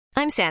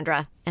I'm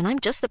Sandra, and I'm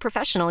just the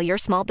professional your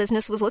small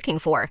business was looking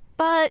for.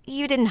 But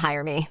you didn't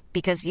hire me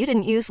because you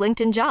didn't use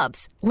LinkedIn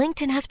Jobs.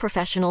 LinkedIn has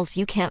professionals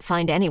you can't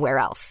find anywhere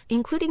else,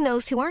 including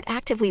those who aren't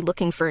actively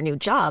looking for a new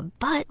job,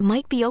 but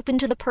might be open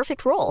to the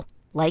perfect role,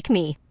 like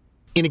me.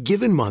 In a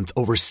given month,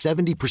 over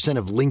 70%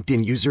 of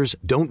LinkedIn users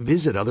don't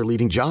visit other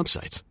leading job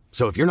sites.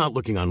 So if you're not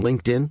looking on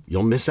LinkedIn,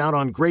 you'll miss out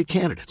on great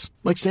candidates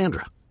like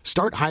Sandra.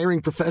 Start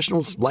hiring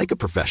professionals like a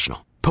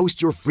professional.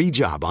 Post your free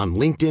job on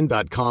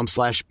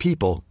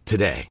linkedin.com/people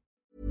today.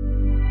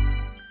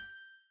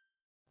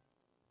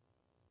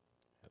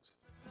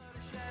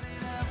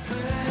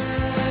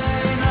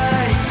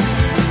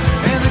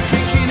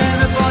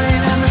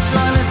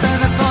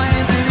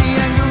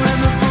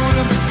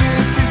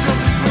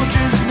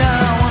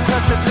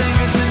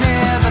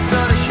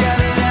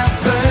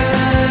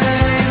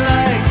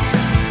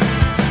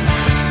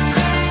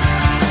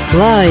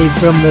 Live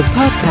from the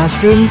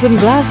podcast rooms in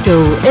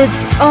Glasgow,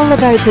 it's all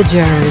about the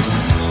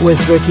Gers with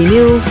Ricky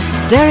Newell,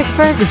 Derek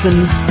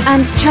Ferguson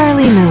and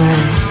Charlie Miller.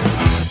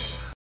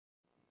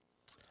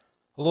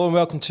 Hello and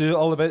welcome to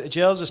All About the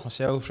Gers. It's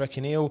myself,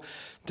 Ricky Newell,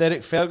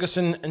 Derek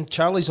Ferguson, and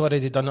Charlie's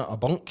already done it a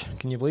bunk.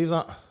 Can you believe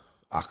that?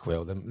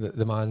 Well,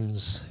 the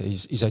man's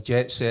he's a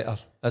jet setter,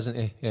 isn't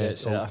he? Jet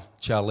setter.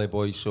 Charlie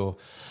boy. So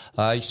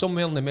he's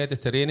somewhere in the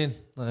Mediterranean.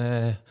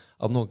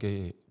 I'll not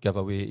give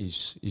away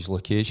his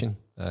location.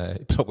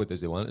 He probably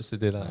doesn't want us to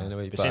do that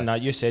anyway. But saying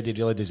that, you said he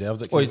really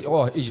deserved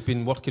it. He's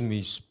been working with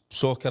his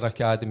soccer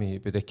academy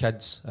with the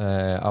kids.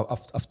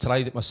 I've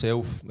tried it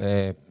myself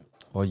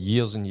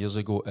years and years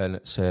ago, and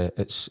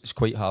it's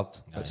quite hard.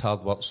 Yeah. It's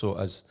hard work. So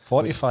as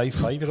 45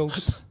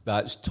 5-year-olds,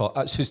 that's tough.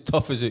 That's as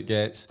tough as it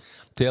gets.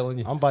 I'm telling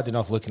you, I'm bad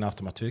enough looking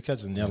after my two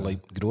kids, and they're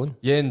like grown.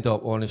 You end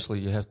up, honestly,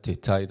 you have to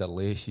tie their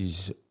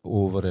laces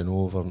over and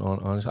over and on.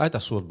 Honestly, I had a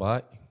sore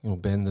back,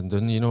 bending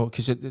down,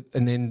 because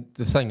and then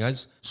the thing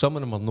is, some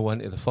of them are no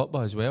into the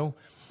football as well,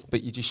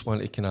 but you just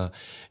want to kind of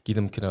give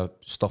them kind of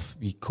stuff,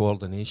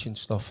 coordination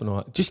stuff and all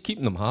that. Just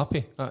keeping them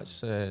happy.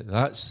 That's a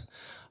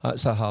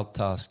hard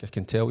task, I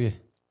can tell you.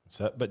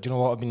 That's it. But do you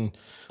know what?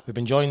 We've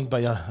been joined by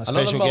a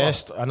special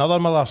guest, another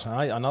Miller.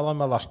 Another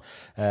Miller.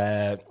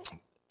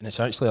 And it's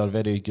actually our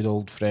very good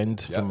old friend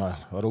from our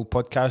old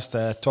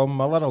podcast, Tom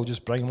Miller. I'll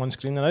just bring him on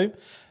screen now.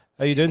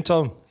 How you doing,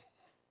 Tom?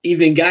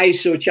 Evening, guys.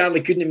 So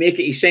Charlie couldn't make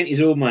it. He sent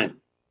his old man.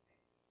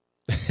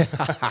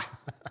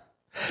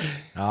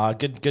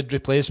 Good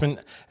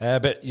replacement.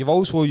 But you've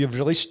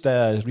released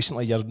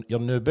recently your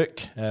new book,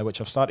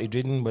 which I've started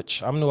reading.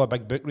 Which I'm not a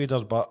big book reader,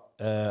 but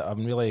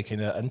I'm really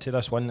kind of into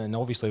this one. And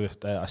obviously,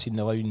 I seen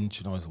the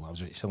Lounge.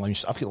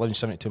 I've got Lounge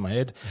 72 in my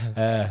head.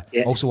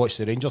 Also watched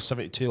the Rangers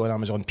 72 on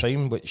Amazon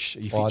Prime, which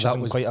you featured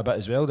him quite a bit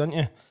as well, didn't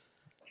you?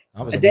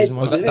 That was amazing.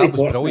 That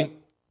was brilliant.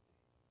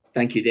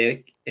 Thank you,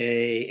 Derek.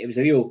 It was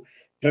a real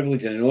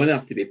privilege and an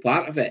honour to be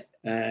part of it.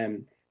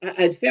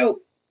 I felt,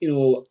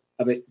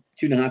 about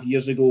 2.5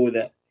 years ago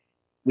that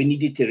we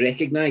needed to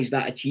recognise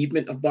that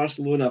achievement of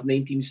Barcelona of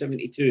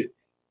 1972.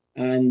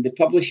 And the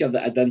publisher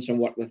that I'd done some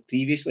work with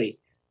previously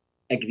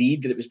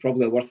agreed that it was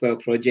probably a worthwhile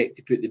project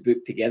to put the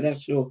book together.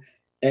 So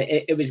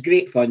it was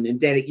great fun. And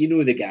Derek, you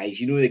know the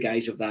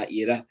guys of that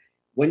era.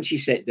 Once you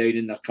sit down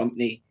in their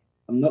company,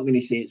 I'm not going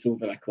to say it's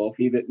over a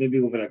coffee, but maybe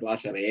over a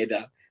glass of red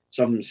or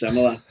something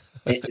similar.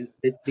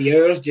 The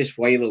hours just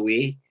while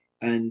away,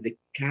 and the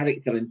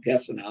character and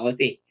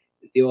personality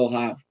that they all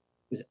have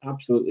was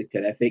absolutely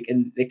terrific.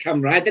 And the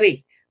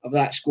camaraderie of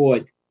that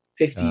squad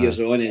 50 years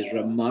on is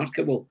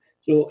remarkable.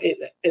 So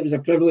it was a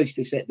privilege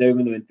to sit down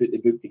with them and put the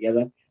book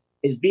together.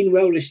 It's been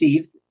well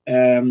received.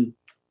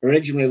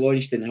 Originally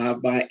launched in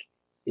hardback,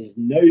 is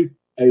now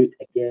out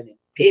again in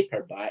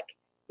paperback,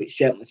 which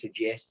certainly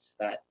suggests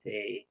that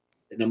the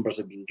numbers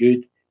have been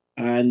good,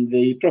 and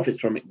the profits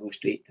from it go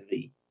straight to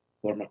the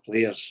former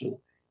players. So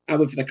I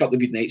went for a couple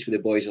of good nights with the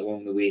boys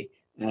along the way,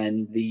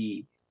 and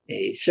the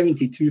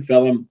 72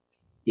 film,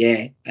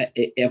 it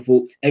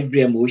evoked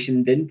every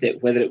emotion, didn't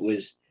it? Whether it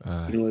was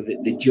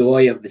the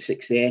joy of the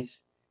success,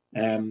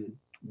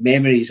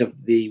 memories of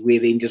the way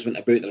Rangers went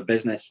about their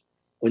business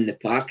on the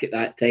park at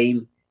that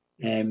time,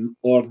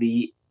 or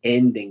the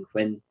ending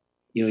when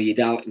you'd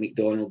Alec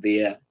McDonald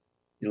there,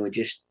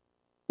 just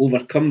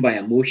overcome by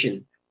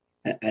emotion.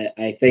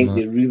 I think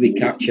they really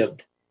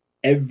captured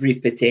every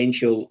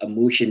potential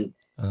emotion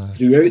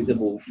throughout the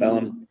whole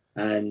film,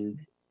 and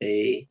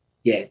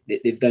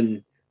they've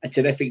done a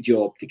terrific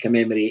job to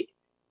commemorate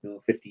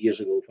 50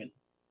 years ago when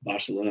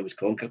Barcelona was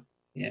conquered.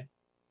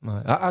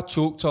 I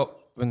choked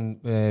up when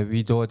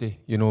we Doddy,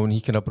 when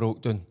he kind of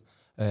broke down.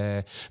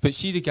 But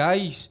see, the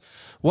guys,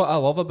 what I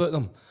love about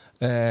them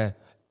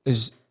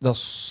is they're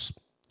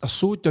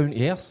so down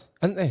to earth,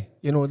 aren't they?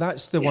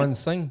 That's the one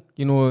thing.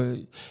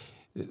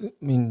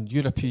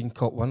 European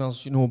Cup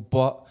winners,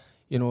 but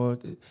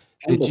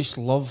they just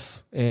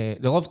love. They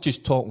love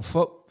just talking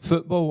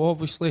football,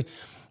 obviously,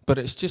 but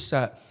it's just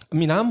that.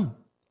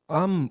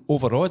 I'm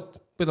overawed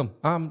with them.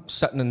 I'm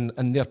sitting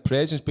in their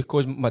presence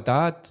because my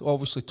dad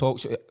obviously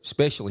talks,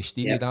 especially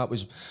Steenie, that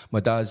was my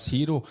dad's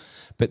hero.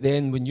 But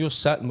then when you're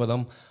sitting with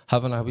them,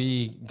 having a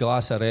wee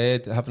glass of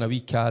red, having a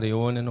wee carry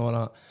on and all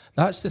that,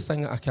 that's the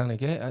thing that I kind of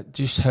get.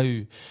 Just how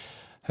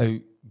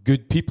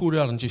good people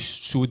are and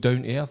just so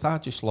down to earth. I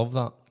just love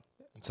that.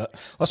 That's it.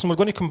 Listen, we're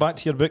going to come back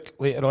to your book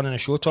later on in the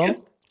show, Tom. Yeah.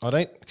 All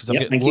right? Because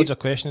I've got loads of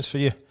questions for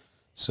you.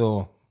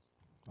 So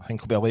I think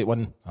it'll be a late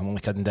one. I'm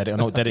only kidding, Derek. I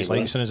know Derek's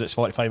like, as soon as it's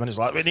 45 minutes,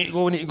 like, we need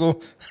to go.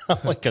 I'm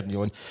only kidding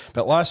you on.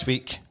 But last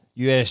week,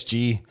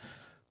 USG,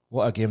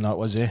 what a game that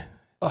was, eh?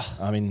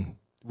 I mean,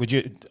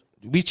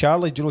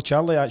 Charlie, do you know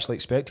Charlie actually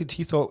expected?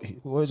 He thought,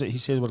 what was it? He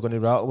said we're going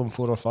to rattle them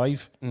 4 or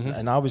 5. Mm-hmm.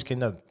 And I was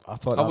kind of, I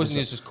thought I wasn't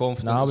as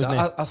confident.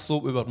 I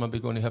thought we were maybe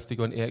going to have to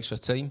go into extra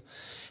time,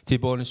 to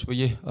be honest with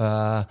you.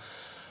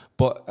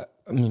 But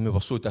I mean, we were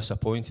so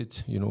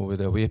disappointed, with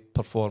the away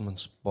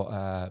performance.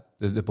 But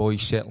the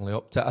boys certainly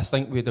upped it. I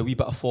think we had a wee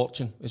bit of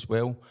fortune as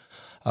well.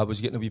 I was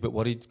getting a wee bit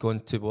worried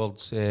going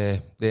towards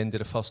the end of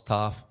the first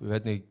half. We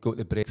hadn't got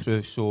the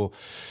breakthrough. So,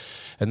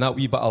 and that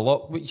wee bit of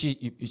luck, which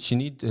you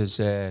need is,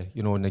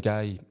 when the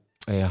guy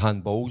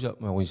handballs it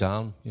with his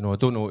arm. I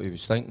don't know what he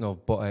was thinking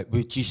of, but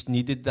we just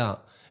needed that,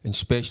 and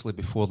especially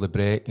before the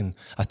break. And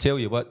I tell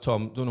you what,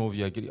 Tom, don't know if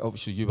you agree.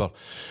 Obviously, you were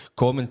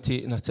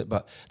commentating at it,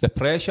 but the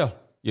pressure,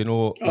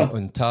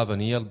 on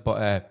Tavernier.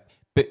 But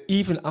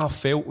even I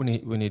felt when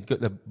he'd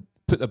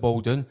put the ball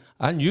down,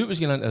 I knew it was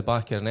going into the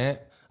back of the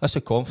net. That's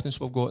the confidence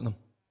we've got in him.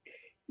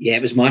 Yeah,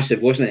 it was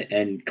massive, wasn't it?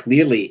 And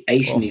clearly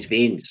ice in his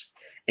veins.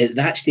 At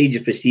that stage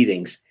of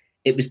proceedings,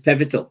 it was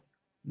pivotal.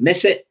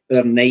 Miss it,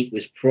 our night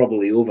was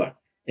probably over.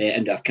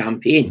 And our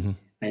campaign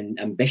and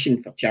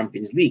ambition for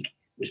Champions League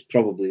was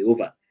probably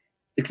over.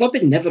 The club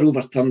had never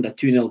overturned a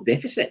 2-0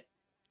 deficit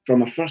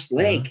from a first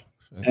leg.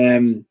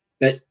 Right.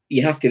 But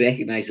you have to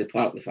recognise the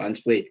part the fans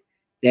played.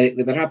 They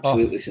were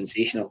absolutely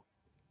sensational.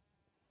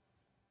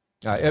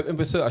 And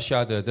without a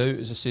shadow of doubt,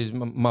 as I say,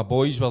 my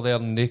boys were there,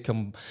 and they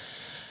come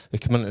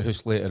into the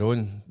house later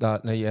on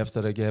that night after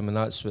the game, and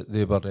that's what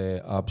they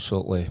were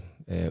absolutely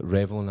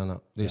revelling in it.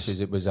 They says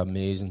it was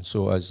amazing.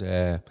 So as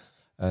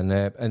and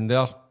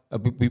there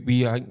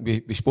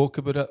we spoke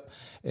about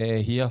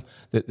it here,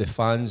 that the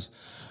fans,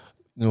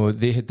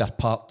 they had their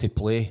part to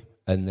play,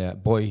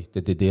 and boy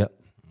did they do it.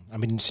 I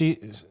mean, see,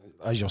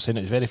 as you're saying,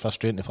 it was very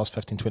frustrating the first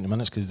 15-20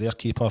 minutes because their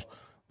keeper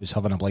was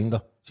having a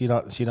blinder. See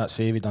that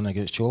save he done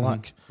against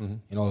Cholak?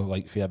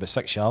 Like for about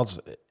 6 yards.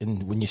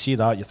 And when you see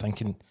that, you're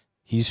thinking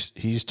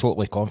he's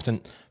totally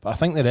confident. But I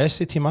think the rest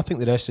of the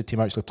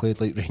team actually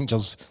played like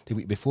Rangers the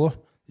week before.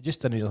 They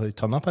just didn't really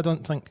turn up, I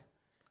don't think.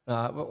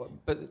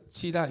 But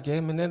see that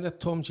game, and then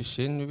Tom's just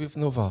saying we've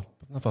never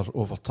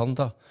overturned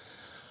a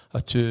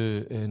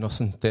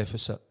 2-0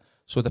 deficit.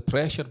 So the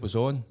pressure was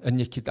on, and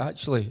you could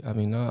actually, I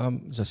mean,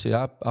 as I say,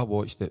 I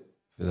watched it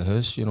for the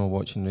house,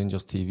 watching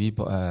Rangers TV,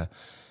 but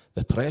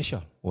the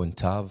pressure on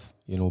Tav,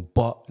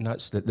 but, and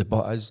that's the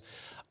but is,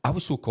 I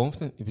was so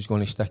confident he was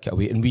going to stick it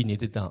away, and we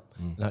needed that.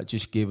 That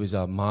just gave us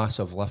a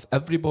massive lift.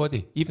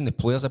 Everybody, even the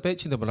players, I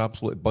bet you they were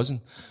absolutely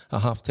buzzing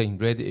at half time,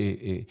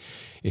 ready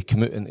to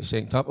come out in the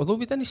second half. Although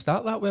we didn't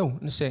start that well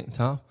in the second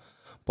half.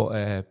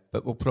 But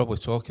we'll probably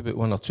talk about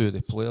one or two of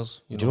the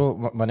players. Do you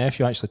know, my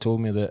nephew actually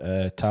told me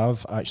that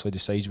Tav actually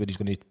decides where he's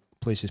going to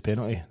place his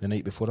penalty the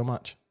night before a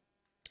match.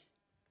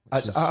 I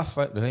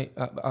think, right.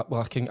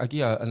 I can give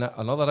you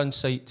another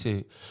insight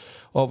to,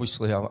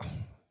 obviously, you're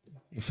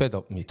fed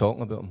up with me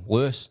talking about him.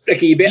 Lewis.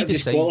 Ricky, you better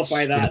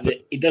disqualify that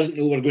he doesn't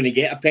know we're going to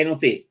get a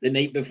penalty the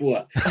night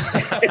before.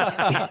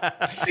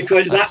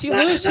 Because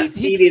that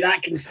theory,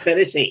 that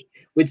conspiracy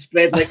would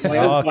spread like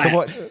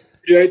wildfire.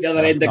 Throughout the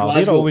other end of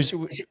Glasgow,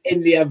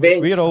 in the event.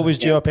 We're always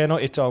due a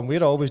penalty, Tom.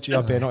 We're always due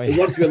a penalty. The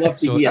words we love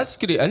to hear. That's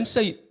great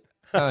insight.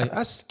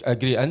 That's a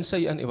great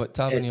insight into what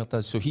Tavernier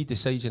does. So he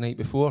decides the night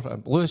before.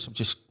 Lewis, will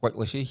just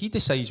quickly say, he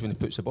decides when he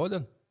puts the ball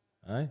in.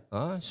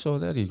 Aye. So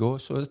there you go.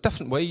 So there's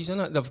different ways, isn't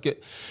it? They've got,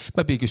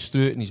 maybe he goes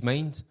through it in his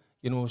mind.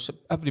 So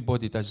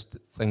everybody does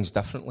things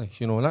differently.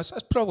 And that's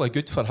probably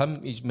good for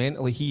him. He's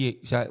mentally, he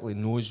exactly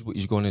knows what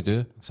he's going to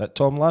do. So,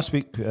 Tom, last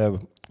week we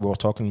were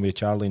talking with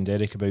Charlie and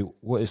Derek about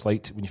what it's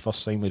like when you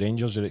first sign with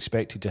Rangers. You're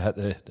expected to hit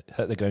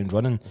the ground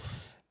running.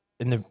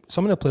 And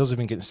some of the players have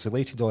been getting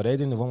selected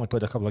already, and they've only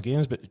played a couple of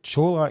games. But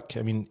Cholak,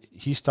 I mean,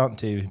 he's starting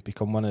to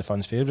become one of the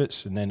fans'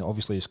 favourites, and then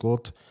obviously he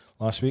scored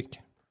last week.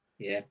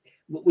 Yeah,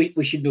 we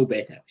should know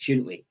better,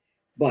 shouldn't we?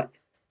 But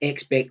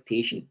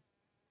expectation.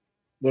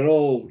 We're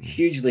all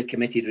hugely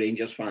committed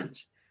Rangers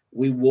fans.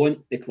 We want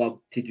the club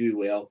to do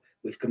well.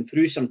 We've come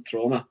through some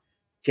trauma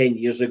 10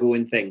 years ago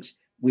and things.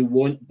 We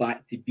want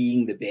back to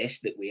being the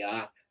best that we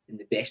are and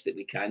the best that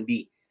we can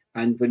be.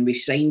 And when we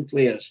sign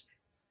players,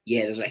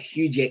 there's a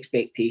huge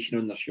expectation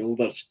on their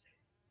shoulders.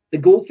 The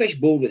Goldfish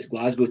Bowl that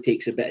Glasgow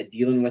takes a bit of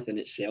dealing with in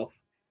itself.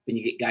 When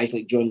you get guys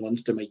like John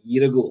Lundstrom a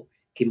year ago,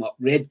 came up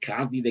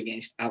red-carded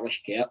against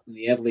Alishkert in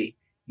the early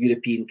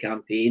European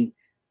campaign,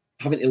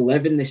 having to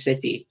live in the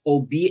city,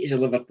 albeit as a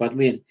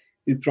Liverpudlian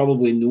who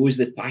probably knows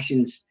the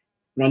passions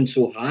run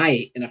so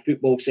high in a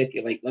football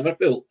city like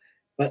Liverpool.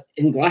 But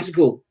in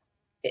Glasgow,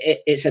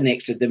 it's an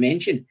extra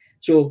dimension.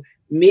 So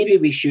maybe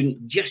we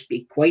shouldn't just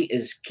be quite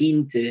as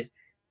keen to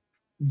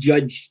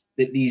judge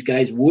that these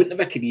guys won't have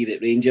a career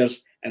at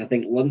Rangers. And I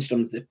think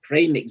Lundstrom's the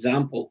prime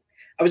example.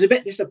 I was a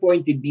bit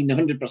disappointed, being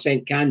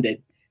 100%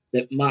 candid,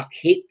 that Mark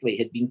Hateley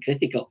had been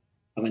critical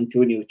of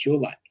Antonio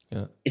Cholak.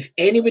 Yeah. If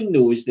anyone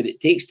knows that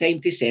it takes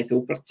time to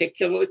settle,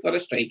 particularly for a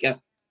striker,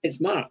 it's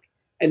Mark.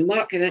 And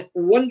Mark had a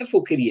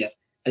wonderful career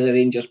as a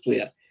Rangers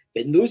player.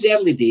 But in those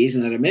early days,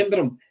 and I remember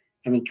him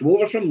having come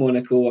over from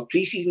Monaco, a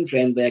pre-season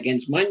friendly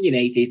against Man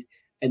United,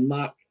 and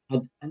Mark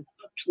had an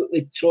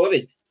absolutely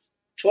torrid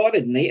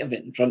night of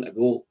it in front of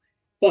goal.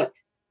 But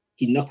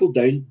he knuckled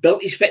down,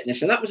 built his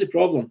fitness, and that was the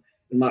problem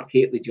when Mark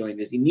Hateley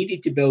joined us. He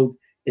needed to build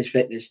his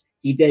fitness.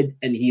 He did,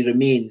 and he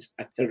remains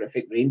a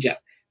terrific Ranger.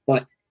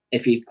 But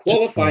if he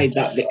qualified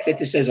that bit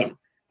criticism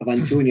of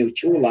Antonio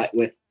Cholak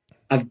with,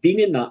 I've been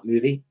in that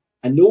movie,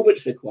 I know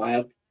what's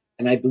required,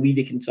 and I believe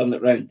he can turn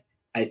it round,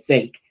 I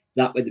think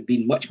that would have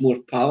been much more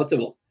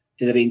palatable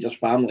to the Rangers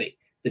family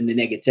than the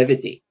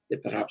negativity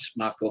that perhaps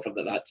Mark offered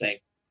at that time.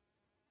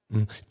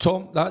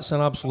 Tom, that's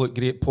an absolute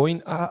great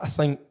point. I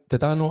think,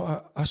 did I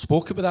not? I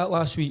spoke about that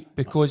last week,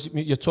 because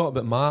you're talking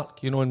about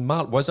Mark, and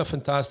Mark was a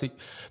fantastic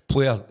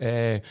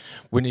player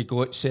when he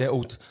got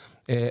settled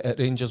at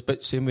Rangers,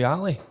 but same with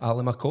Ali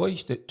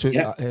McCoy that took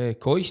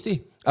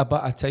Coisty a bit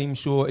of time.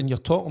 So, and you're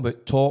talking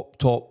about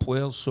top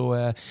players. So,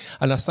 and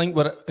I think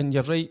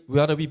you're right, we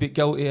are a wee bit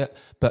guilty at it,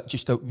 but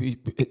just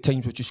at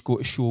times we've just got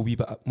to show a wee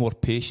bit more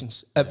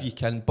patience if you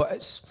can. But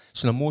it's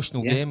an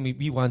emotional game.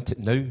 We want it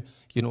now,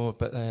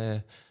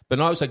 But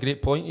no, it was a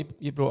great point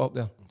you brought up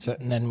there.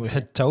 And then we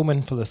had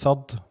Tillman for the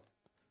third.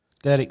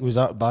 Derek, was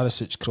that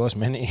Barisic cross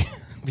meant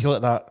to be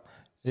like that?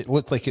 It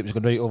looked like it was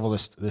going right over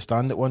the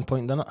stand at one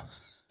point, didn't it?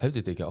 How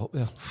did they get up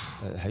there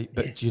at the height?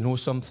 But do you know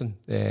something?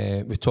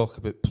 We talk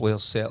about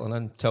players settling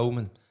in.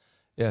 Tillman,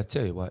 I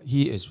tell you what,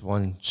 he is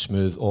one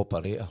smooth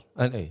operator,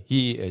 isn't he?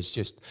 He is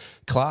just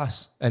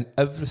class in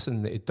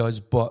everything that he does.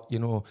 But,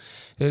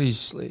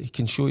 he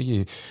can show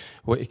you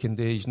what he can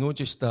do. He's not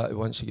just that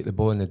once you get the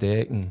ball on the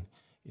deck and,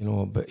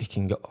 but he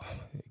can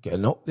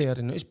get up there.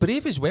 And it's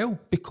brave as well,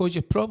 because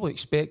you're probably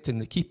expecting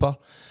the keeper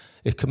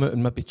to come out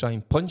and maybe try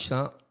and punch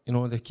that.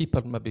 The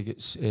keeper maybe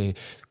gets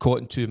caught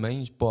in two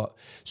minds, but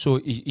so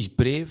he's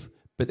brave.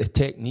 But the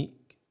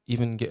technique,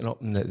 even getting up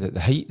in the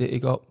height that he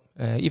got,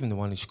 even the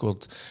one he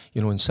scored,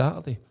 on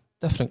Saturday,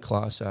 different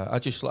class. I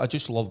just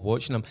love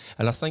watching him,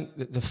 and I think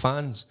that the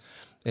fans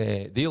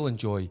they'll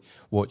enjoy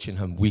watching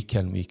him week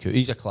in, week out.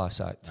 He's a class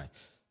act.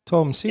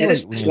 Tom, see,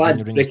 this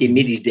lad Ricky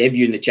made his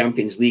debut in the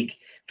Champions League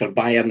for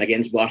Bayern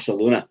against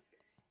Barcelona.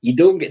 You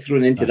don't get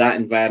thrown into that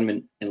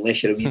environment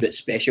unless you're a wee bit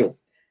special.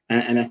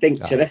 And I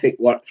think terrific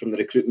work from the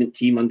recruitment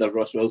team under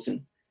Ross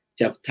Wilson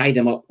to have tied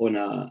him up on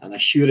an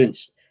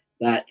assurance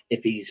that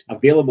if he's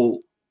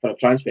available for a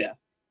transfer,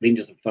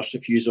 Rangers have first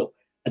refusal.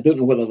 I don't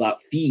know whether that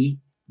fee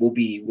will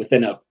be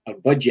within our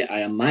budget.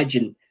 I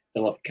imagine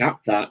they'll have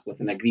capped that with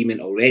an agreement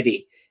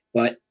already.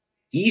 But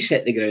he's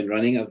hit the ground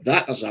running. Of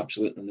that, there's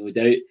absolutely no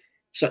doubt.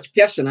 Such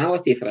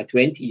personality for a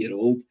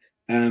 20-year-old,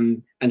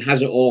 and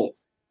has it all.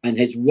 And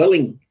is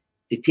willing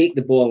to take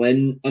the ball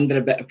in under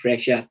a bit of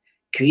pressure,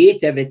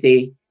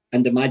 creativity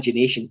and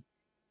imagination.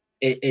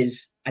 It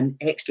is an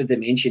extra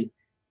dimension.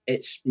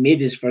 It's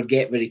made us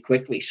forget very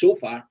quickly so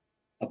far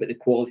about the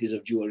qualities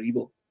of Joe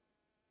Aribo.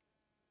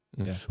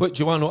 Yeah. What do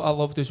you want to know? I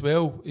loved as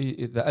well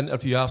the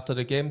interview after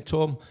the game,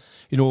 Tom.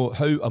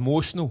 How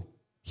emotional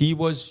he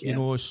was.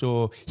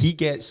 So he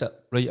gets it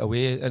right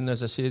away. And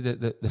as I say,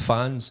 the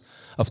fans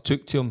have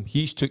took to him.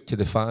 He's took to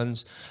the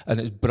fans, and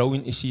it's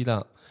brilliant to see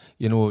that.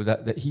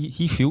 That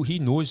he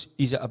knows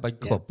he's at a big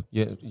club.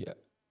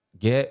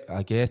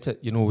 I get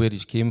it, where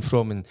he's came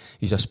from, and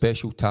he's a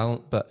special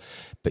talent, but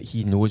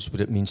he knows what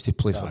it means to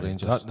play for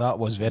Rangers. That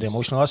was very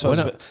emotional. That's what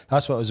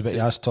I was about to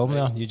ask Tom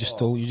there. You just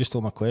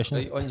stole my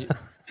question. Right,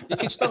 you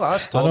can still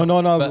ask Tom.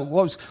 No.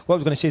 What I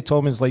was going to say,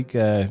 Tom, is like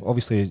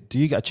obviously, do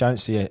you get a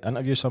chance to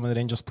interview some of the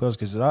Rangers players?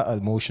 Because that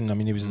emotion, I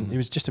mean, he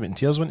was just about in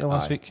tears, wasn't he,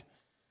 last week?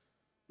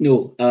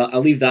 No,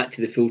 I'll leave that to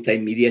the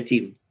full-time media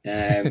team.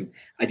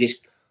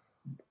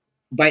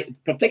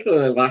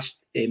 Particularly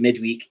last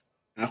midweek,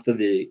 after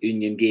the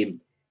Union game,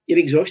 you're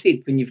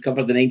exhausted when you've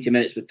covered the 90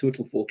 minutes with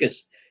total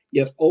focus.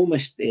 You're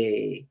almost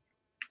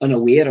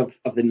unaware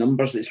of the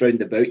numbers that's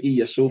round about you.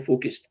 You're so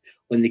focused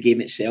on the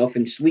game itself,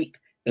 and sleep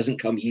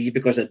doesn't come easy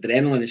because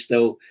adrenaline is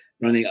still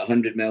running at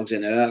 100 miles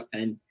an hour.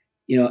 And,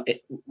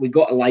 we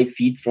got a live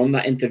feed from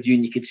that interview,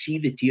 and you could see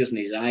the tears in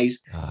his eyes.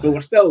 So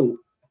we're still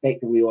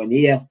effectively on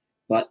air,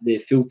 but the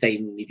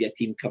full-time media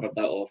team covered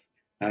that off.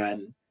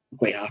 I'm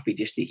quite happy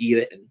just to hear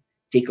it and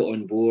take it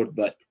on board.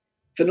 But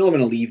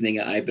phenomenal evening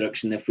at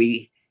Ibrox, and if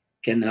we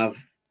can have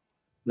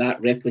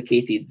that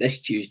replicated this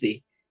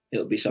Tuesday,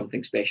 it'll be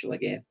something special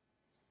again.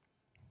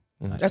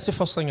 That's the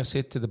first thing I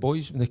said to the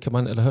boys when they come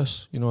into the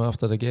house,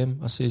 after the game.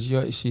 I says, you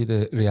ought to see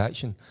the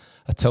reaction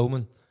of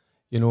Tillman,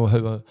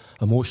 how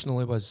emotional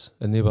he was,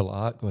 and they were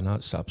like, going,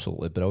 that's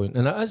absolutely brilliant.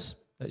 And it is.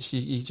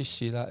 You just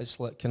see that. It's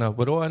like,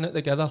 we're all in it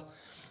together.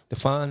 The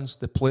fans,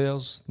 the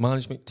players, the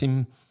management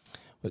team,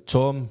 what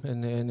Tom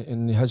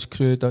and his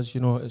crew does.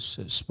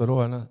 It's we're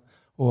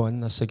all in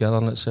this together,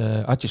 and it's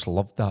I just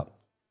loved that.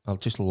 I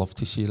just love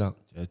to see that.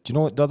 Yeah. Do you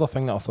know what the other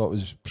thing that I thought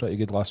was pretty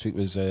good last week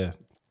was the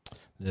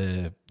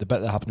bit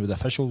that happened with the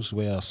officials,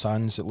 where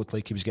Sands, it looked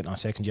like he was getting a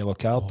second yellow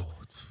card,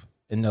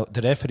 and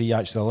the referee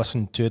actually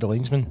listened to the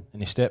linesman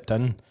and he stepped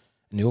in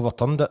and he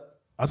overturned it.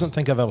 I don't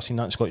think I've ever seen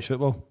that in Scottish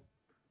football.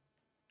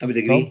 I would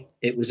agree. Tom?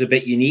 It was a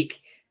bit unique,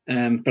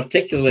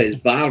 particularly as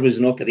VAR was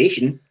in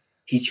operation.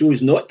 He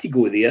chose not to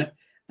go there,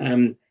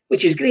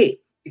 which is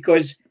great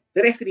because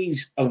the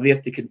referees are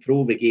there to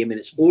control the game, and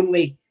it's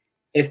only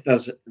if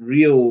there's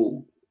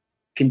real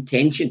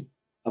contention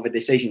of a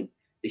decision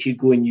they should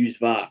go and use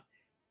VAR.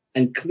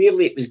 And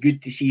clearly it was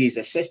good to see his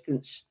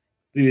assistants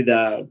through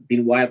the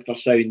being wired for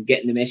sound,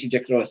 getting the message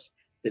across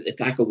that the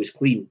tackle was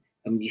clean.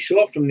 And when you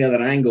saw it from the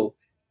other angle,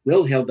 we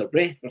all held our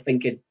breath. We're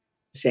thinking,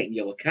 the second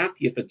yellow card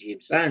here for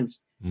James Sands.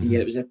 And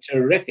yet it was a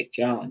terrific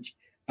challenge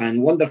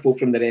and wonderful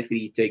from the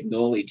referee to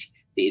acknowledge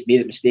that he'd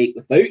made a mistake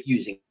without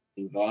using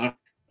VAR,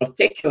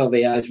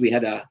 particularly as we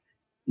had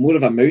more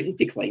of a mountain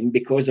to climb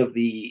because of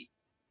the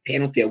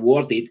penalty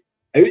awarded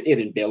out there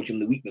in Belgium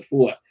the week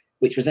before,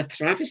 which was a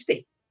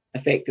travesty,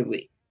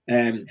 effectively.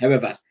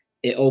 However,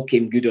 it all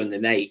came good on the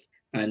night,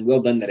 and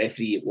well done the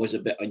referee. It was a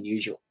bit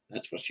unusual,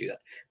 that's for sure.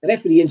 The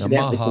referee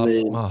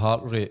incidentally... My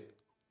heart rate.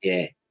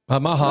 Yeah.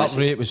 My heart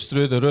rate was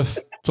through the roof,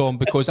 Tom,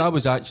 because I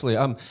was actually,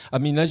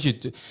 as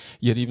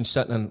you're even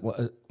sitting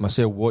in,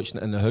 myself watching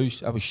it in the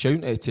house, I was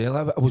shouting at the tail.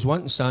 I was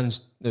wanting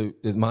Sands, the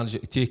manager,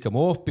 to take him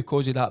off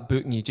because of that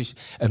booking.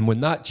 And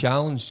when that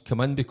challenge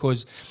come in,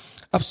 because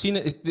I've seen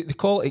it, they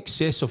call it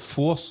excessive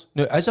force.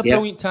 Now, it is a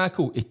brilliant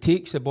tackle. He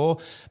takes the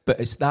ball, but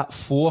it's that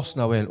force.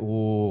 And I went,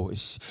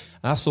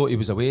 I thought he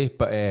was away,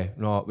 but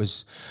no, it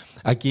was,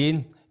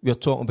 again, we're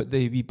talking about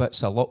the wee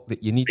bits of luck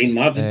that you need.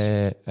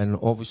 And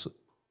obviously...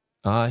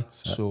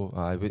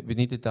 we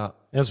needed that.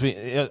 There's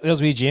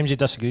wee James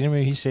disagreeing with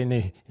me. He's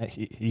saying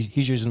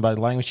he's using bad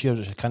language here,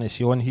 which I can't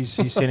see on. He's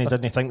saying he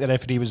didn't think the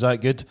referee was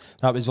that good.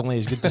 That was only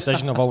his good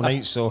decision of all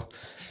night. So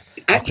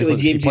actually,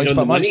 James is on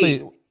the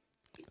money.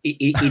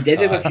 He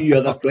did have a few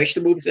other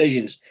questionable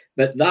decisions,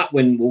 but that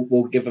one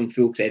we'll give him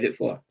full credit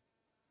for.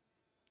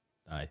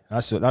 Aye,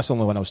 that's the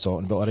only one I was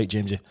talking about. All right,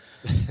 Jamesy,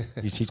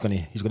 he's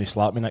going to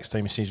slap me next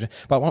time he sees me.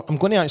 But we're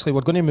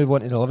going to move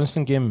on to the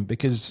Livingston game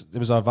because there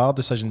was a VAR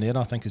decision there,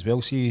 I think, as well.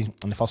 See,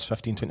 in the first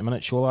 15-20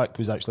 minutes, Sholak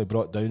was actually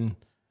brought down,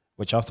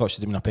 which I thought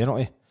should have been a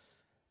penalty.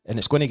 And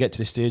it's going to get to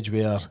the stage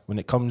where, when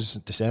it comes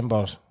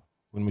December,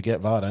 when we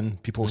get VAR in,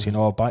 people saying,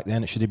 "Oh, back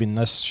then it should have been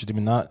this, should have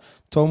been that."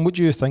 Tom, what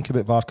do you think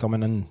about VAR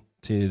coming in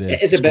to the Scottish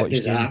game? It is a bit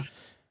bizarre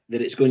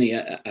that it's going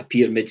to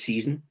appear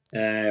mid-season,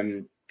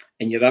 and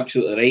you're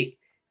absolutely right.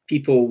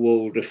 People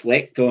will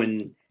reflect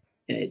on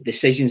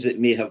decisions that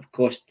may have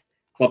cost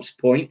clubs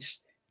points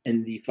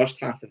in the first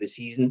half of the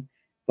season,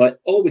 but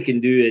all we can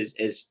do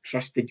is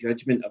trust the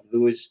judgment of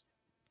those.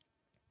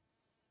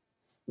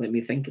 Let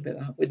me think about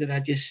that. What did I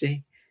just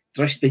say?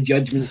 Trust the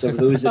judgments of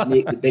those that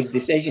make the big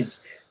decisions.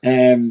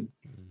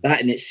 That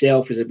in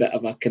itself is a bit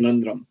of a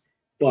conundrum,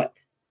 but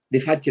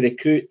they've had to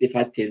recruit, they've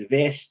had to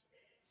invest.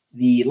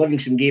 The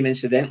Livingston game,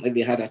 incidentally,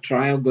 they had a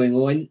trial going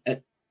on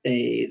at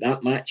that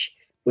match,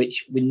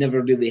 which we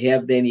never really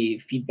heard any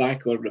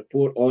feedback or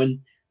report on.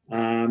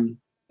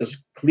 There's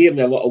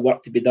clearly a lot of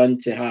work to be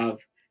done to have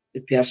the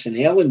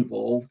personnel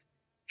involved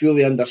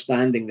fully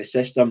understanding the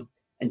system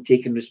and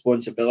taking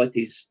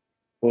responsibilities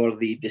for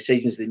the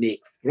decisions they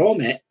make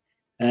from it.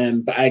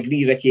 But I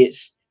agree, Ricky,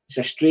 it's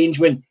a strange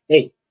one.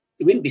 Hey,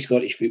 it wouldn't be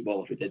Scottish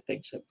football if we did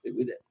things simply,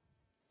 would it?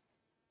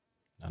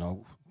 I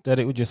know.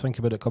 Derek, what do you think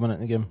about it coming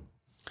into the game?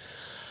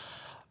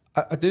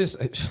 I do.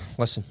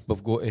 Listen,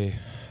 we've got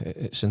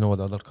it's in all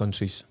the other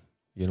countries,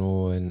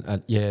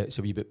 and yeah, it's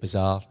a wee bit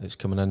bizarre. It's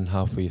coming in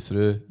halfway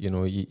through.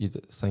 You'd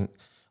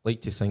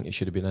like to think it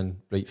should have been in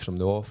right from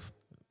the off.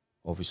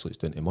 Obviously, it's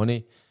down to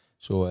money.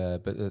 So,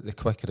 but the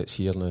quicker it's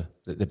here now,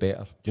 the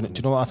better. Do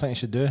you know what I think you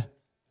should do?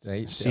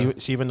 Right.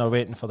 See when they're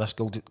waiting for this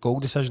goal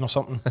decision or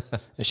something,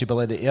 it should be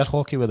like the air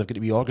hockey where they've got to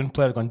be organ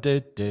player going do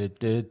do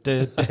do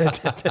do do,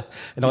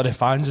 and all the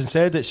fans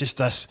instead. It's just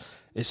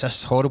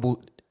this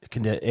horrible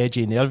kind of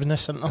edgy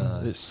nerviness, isn't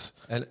there?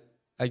 And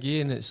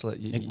again, it's like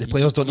the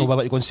players don't know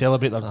whether to go and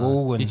celebrate their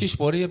goal. And you just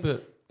worry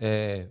about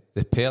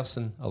the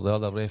person or the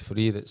other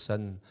referee that's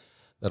in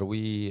their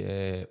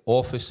wee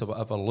office or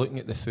whatever, looking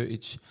at the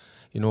footage.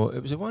 It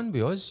was the one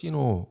with us,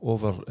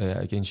 over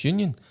against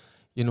Union.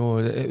 It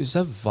was as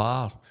if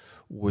VAR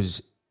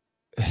was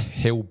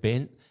hell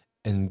bent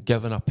in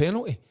giving a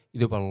penalty.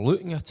 They were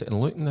looking at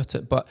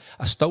it, but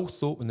I still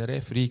thought when the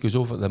referee goes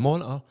over the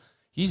monitor,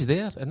 he's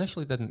there.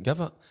 Initially didn't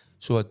give it.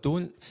 So it's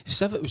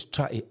as if it was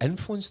trying to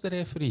influence the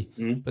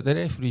referee, but the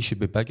referee should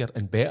be bigger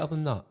and better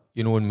than that.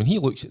 And when he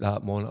looks at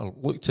that monitor,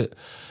 looked at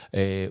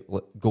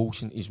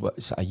Golson,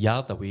 it's a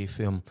yard away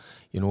from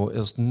him.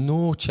 There's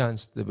no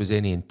chance there was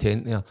any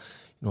intent there.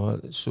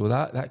 So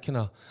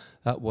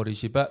that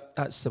worries you. But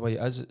that's the way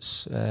it is.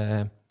 It's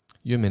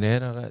human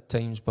error at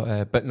times.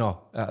 But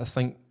no, I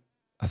think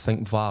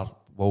VAR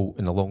will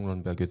in the long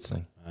run be a good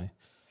thing.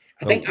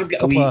 I think I've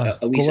got a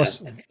wee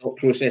thought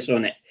process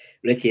on it,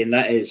 Ricky, and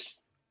that is,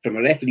 from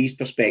a referee's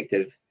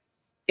perspective,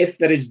 if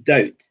there is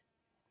doubt,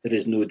 there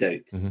is no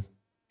doubt. Mm-hmm.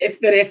 If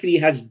the referee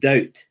has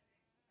doubt,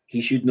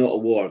 he should not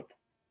award.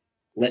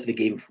 Let the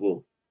game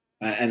flow.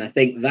 And I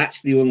think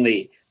that's the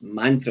only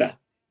mantra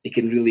they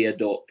can really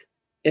adopt.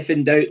 If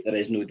in doubt, there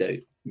is no doubt.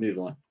 Move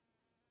on.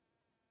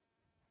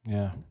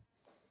 Yeah.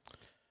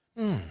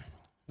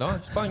 No,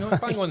 it's bang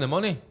on the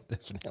money.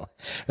 Definitely.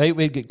 Right,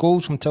 we get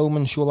goals from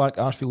Tillman, Sholak,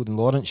 Arfield and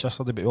Lawrence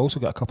yesterday, but we also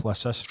got a couple of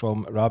assists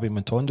from Rabi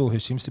Montondo, who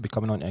seems to be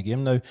coming onto a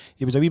game now.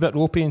 He was a wee bit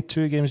ropey in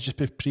 2 games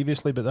just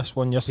previously, but this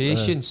one yesterday...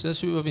 Patience,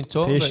 that's what we've been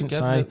talking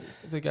about.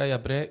 Give the guy a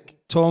break.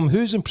 Tom,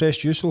 who's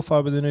impressed you so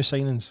far with the new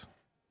signings?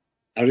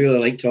 I really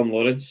like Tom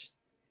Lawrence.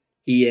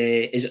 He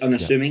is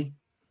unassuming. Yeah.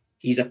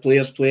 He's a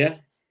player's player.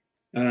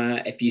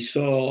 If you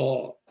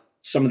saw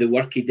some of the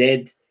work he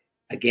did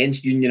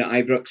against Union at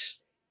Ibrox,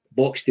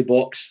 box to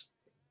box,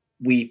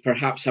 we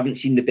perhaps haven't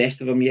seen the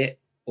best of him yet,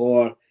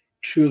 or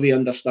truly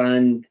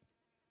understand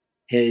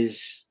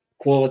his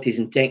qualities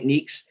and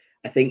techniques.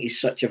 I think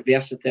he's such a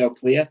versatile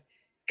player,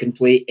 can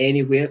play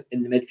anywhere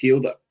in the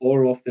midfield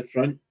or off the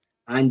front,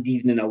 and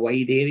even in a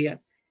wide area.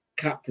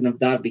 Captain of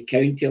Derby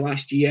County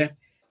last year.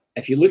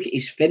 If you look at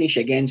his finish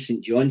against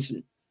St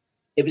Johnstone,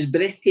 it was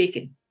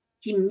breathtaking.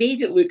 He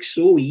made it look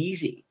so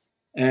easy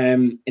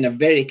in a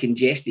very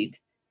congested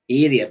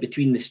area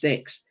between the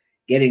sticks,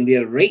 getting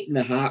there right in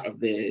the heart of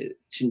the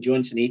St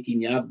Johnstone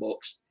 18-yard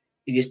box.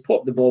 He just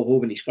popped the ball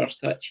home in his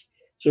first touch.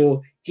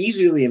 So he's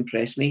really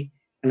impressed me.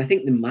 And I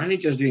think the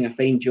manager's doing a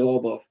fine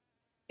job of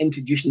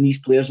introducing these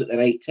players at the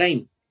right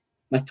time.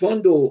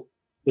 Matondo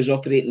was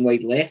operating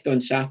wide left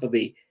on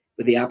Saturday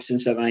with the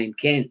absence of Ryan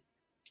Kent.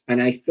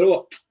 And I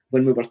thought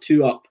when we were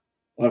 2 up,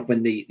 or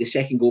when the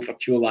second goal for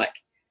Cholak,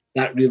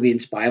 that really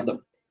inspired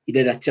him. He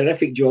did a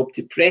terrific job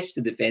to press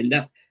the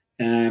defender.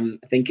 I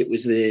think it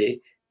was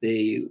the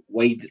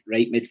wide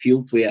right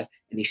midfield player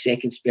in his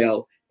second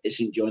spell at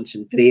St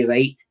Johnstone, Dre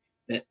Wright,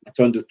 that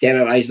Matondo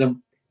terrorised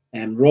him,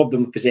 robbed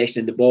him of possession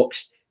in the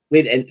box,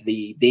 played it into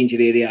the danger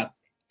area,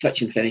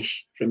 touch and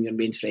finish from your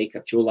main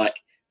striker. Cholak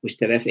was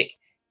terrific.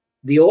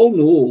 They all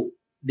know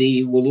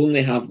they will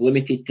only have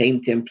limited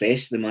time to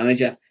impress the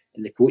manager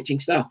and the coaching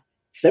staff,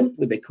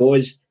 simply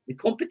because the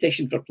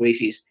competition for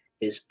places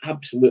is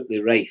absolutely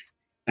rife.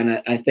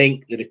 And I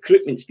think the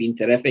recruitment's been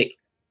terrific.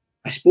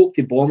 I spoke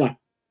to Bomber a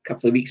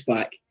couple of weeks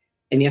back,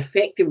 and he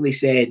effectively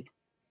said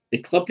the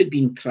club had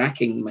been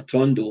tracking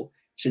Matondo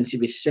since he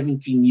was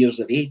 17 years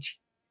of age.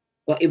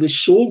 But he was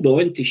sold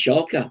on to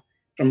Schalke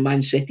from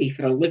Man City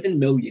for 11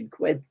 million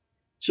quid.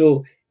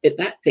 So at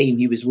that time,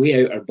 he was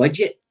way out of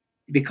budget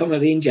to become a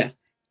Ranger.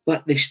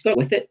 But they've stuck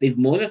with it. They've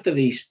monitored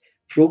his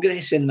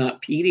progress in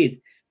that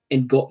period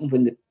and got him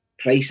when the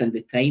price and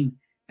the time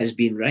has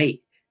been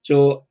right.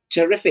 So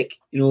terrific,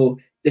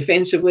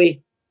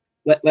 defensively.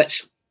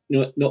 Let's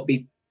not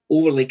be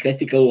overly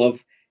critical of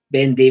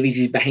Ben Davies.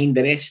 He's behind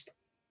the rest,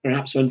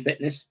 perhaps on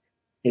fitness.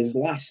 His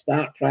last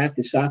start prior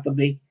to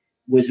Saturday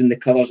was in the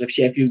colours of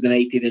Sheffield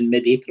United in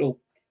mid-April.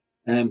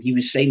 He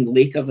was signed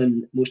later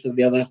than most of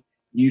the other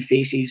new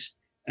faces,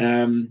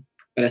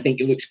 but I think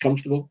he looks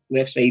comfortable,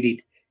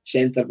 left-sided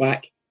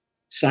centre-back.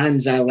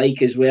 Sands I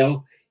like as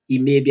well. He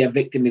may be a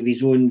victim of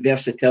his own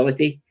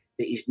versatility,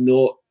 that he's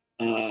not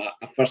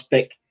a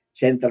first-pick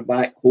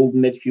centre-back,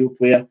 holding midfield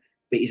player,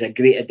 but he's a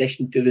great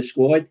addition to the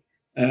squad.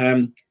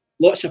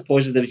 Lots of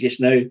positives just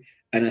now,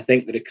 and I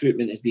think the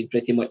recruitment has been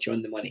pretty much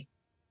on the money.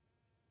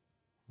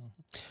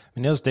 I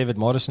mean, there's David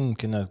Morrison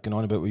kind of going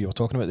on about what you were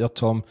talking about there,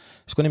 Tom.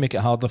 It's going to make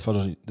it harder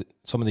for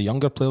some of the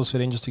younger players for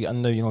Rangers to get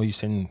in now. He's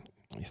saying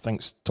he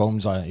thinks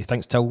Tillman's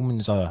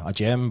a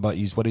gem, but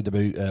he's worried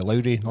about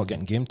Lowry not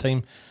getting game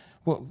time.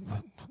 What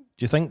do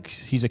you think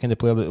he's the kind of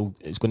player that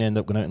is going to end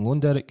up going out on loan,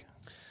 Derek?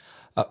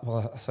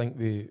 Well, I think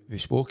we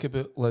spoke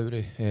about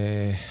Lowry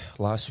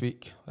last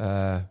week.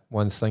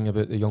 One thing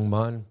about the young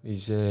man,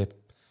 he's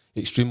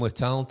extremely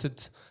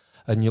talented,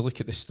 and you look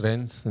at the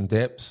strength and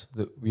depth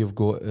that we've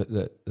got at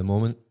the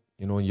moment.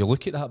 And you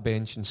look at that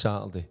bench on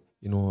Saturday.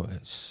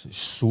 It's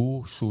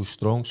so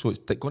strong. So it's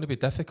going to be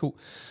difficult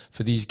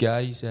for these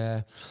guys.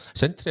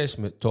 It's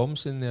interesting what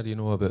Tom's in there.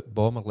 About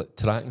Bomber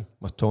tracking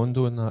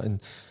Matondo and that,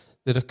 and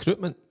the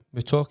recruitment.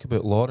 We talk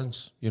about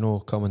Lawrence.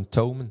 Coming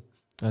Tillman.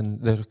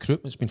 And the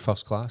recruitment's been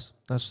first class.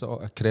 That's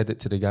a credit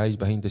to the guys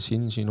behind the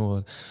scenes,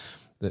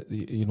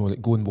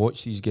 that go and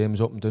watch these games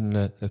up and down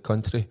the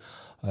country.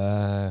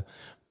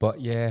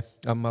 But yeah,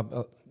 I'm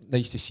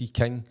nice to see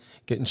King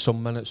getting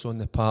some minutes on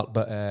the park.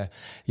 But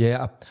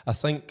I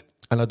think,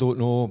 and I don't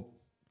know,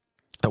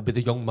 it'll be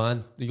the young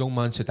man. The young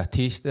man's had a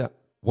taste of it.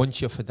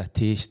 Once you've had a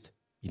taste,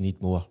 you need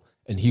more.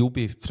 And he'll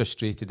be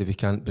frustrated if he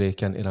can't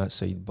break into that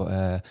side.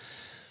 But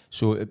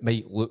so it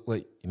might look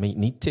like he might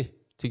need to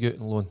go out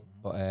on loan.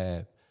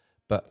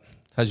 But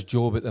his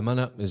job at the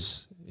minute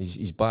is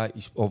he's back.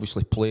 He's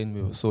obviously playing.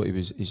 We thought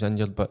he's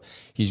injured, but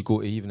he's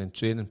got to, even in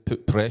training,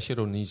 put pressure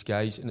on these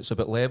guys, and it's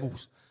about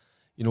levels.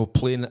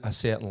 Playing at a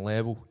certain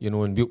level. And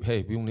we'll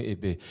need to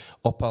be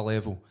up a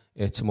level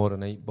tomorrow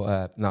night.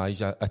 But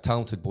he's a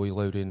talented boy,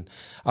 Lowry, and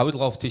I would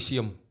love to see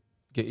him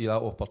get you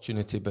that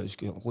opportunity, but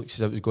it looks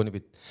as if it's going to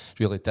be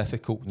really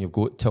difficult when you've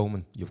got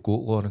Tillman, you've got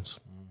Lawrence.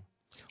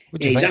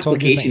 What do you his think, Tom?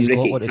 Do you think application, he's got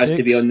Ricky, what it has takes?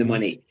 to be on the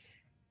money.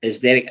 As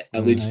Derek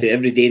alludes to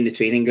every day in the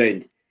training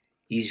ground,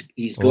 he's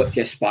got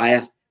to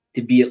aspire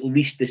to be at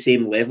least the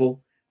same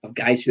level of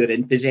guys who are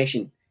in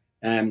possession.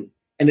 And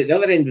at the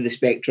other end of the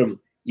spectrum,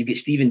 you've got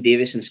Stephen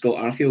Davis and Scott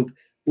Arfield,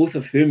 both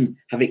of whom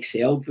have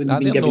excelled when they've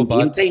been given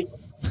game time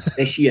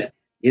this year,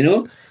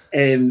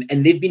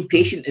 and they've been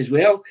patient as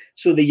well.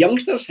 So the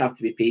youngsters have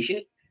to be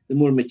patient, the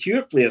more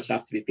mature players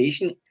have to be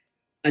patient,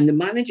 and the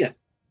manager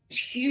has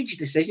huge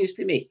decisions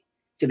to make.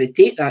 So they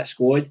take that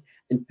squad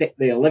and pick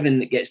the 11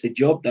 that gets the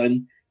job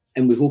done,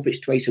 and we hope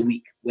it's twice a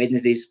week,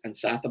 Wednesdays and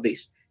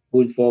Saturdays,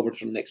 going forward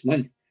from next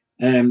month.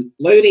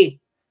 Lowry,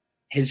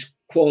 his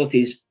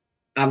qualities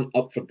aren't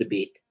up for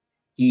debate.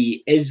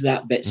 He is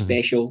that bit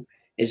special.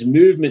 His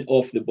movement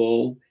off the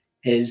ball,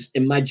 his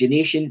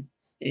imagination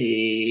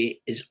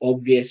is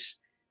obvious.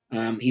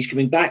 He's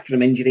coming back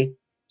from injury.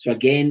 So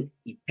again,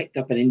 he picked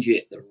up an injury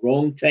at the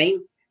wrong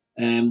time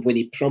when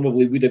he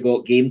probably would have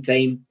got game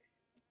time,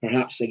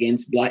 perhaps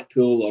against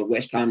Blackpool or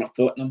West Ham or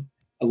Tottenham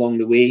along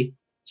the way.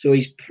 So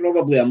he's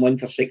probably a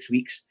month or 6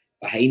 weeks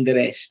behind the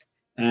rest.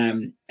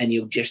 And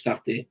he'll just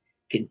have to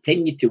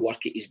continue to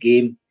work at his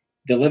game,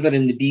 deliver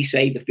in the B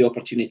side if the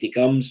opportunity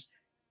comes.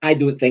 I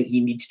don't think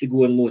he needs to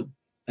go on loan.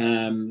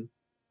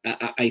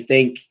 I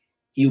think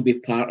he'll be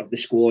part of the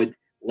squad,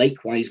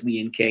 likewise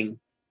Liam King,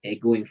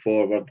 going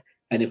forward.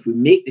 And if we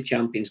make the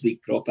Champions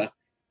League proper,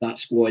 that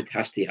squad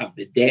has to have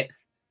the depth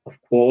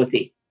of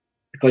quality,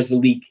 because the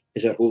league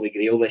is our holy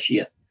grail this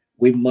year.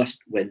 We must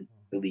win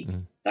the league.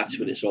 That's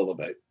what it's all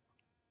about.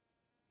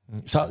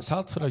 It's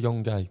hard for a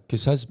young guy,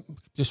 because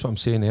just what I'm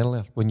saying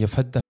earlier, when you've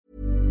had the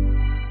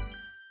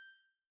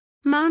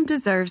Mom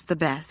deserves the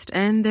best,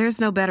 and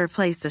there's no better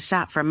place to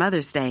shop for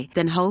Mother's Day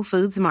than Whole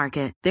Foods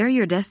Market. They're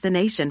your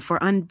destination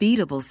for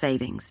unbeatable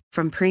savings,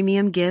 from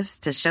premium gifts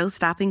to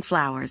show-stopping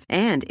flowers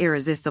and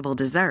irresistible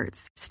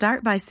desserts.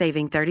 Start by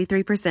saving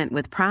 33%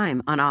 with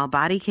Prime on all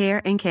body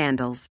care and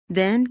candles.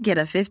 Then get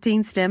a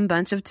 15-stem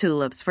bunch of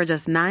tulips for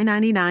just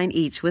 $9.99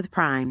 each with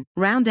Prime.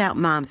 Round out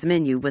Mom's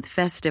menu with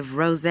festive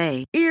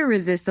rosé,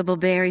 irresistible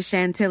berry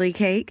chantilly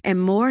cake,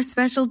 and more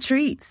special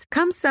treats.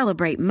 Come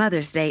celebrate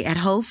Mother's Day at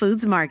Whole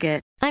Foods Market.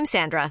 I'm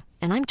Sandra,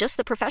 and I'm just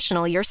the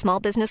professional your small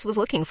business was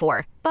looking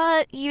for.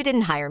 But you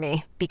didn't hire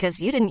me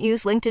because you didn't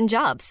use LinkedIn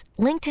Jobs.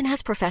 LinkedIn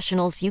has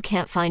professionals you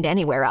can't find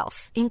anywhere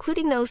else,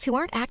 including those who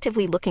aren't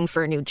actively looking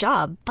for a new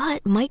job,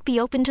 but might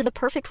be open to the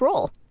perfect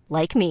role,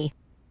 like me.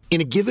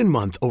 In a given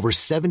month, over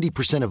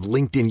 70% of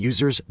LinkedIn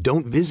users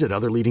don't visit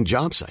other leading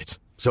job sites.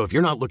 So if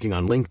you're not looking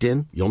on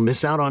LinkedIn, you'll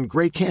miss out on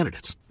great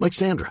candidates like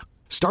Sandra.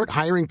 Start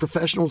hiring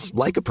professionals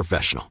like a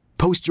professional.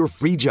 Post your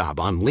free job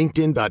on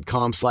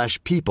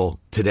linkedin.com/people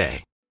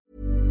today.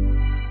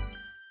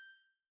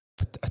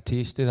 a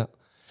taste of that.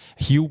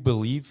 He'll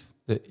believe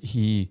that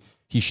he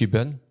should be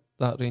in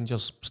that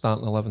Rangers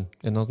starting 11,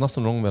 and there's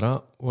nothing wrong with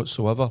that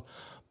whatsoever.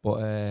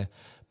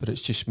 But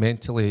it's just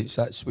mentally,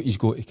 that's what he's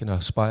got to kind of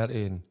aspire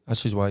to, and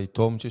this is why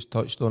Tom just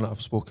touched on it.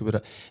 I've spoken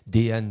about it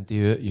day in,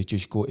 day out. You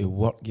just got to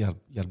work your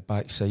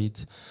backside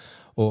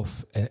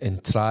off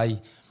and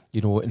try,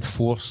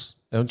 enforce.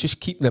 And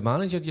just keep the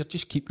manager. You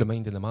just keep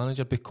reminding the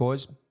manager,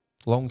 because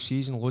long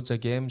season, loads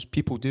of games,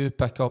 people do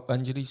pick up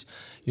injuries,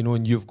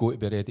 and you've got to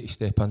be ready to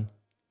step in.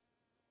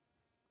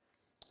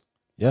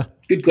 Yeah.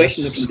 Good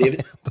question from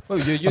David. Well,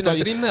 you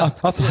agreeing there?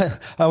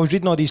 I was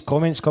reading all these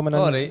comments coming in.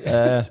 All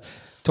right.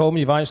 Tom,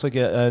 you've actually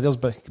got, there's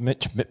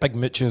Big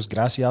Mitchell's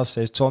Gracias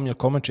says, Tom, your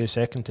commentary is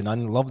second to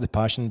none. Love the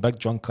passion. Big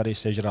John Curry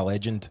says you're a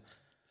legend.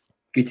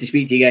 Good to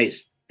speak to you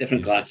guys.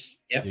 Different class.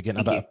 Yep. You're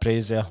getting a bit of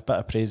praise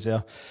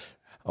there.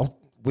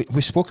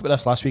 We spoke about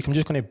this last week. I'm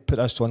just going to put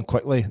this on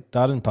quickly.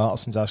 Darren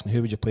Patterson's asking,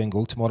 who would you play in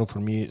goal tomorrow? For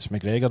me, it's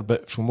McGregor.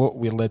 But from what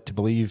we're led to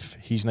believe,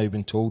 he's now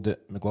been told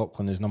that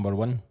McLaughlin is number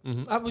one.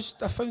 Mm-hmm.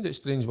 I found it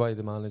strange why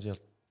the manager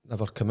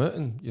never come out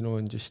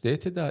and just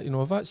stated that.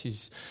 If that's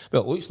his...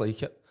 Well, it looks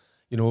like it.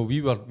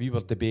 We were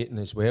debating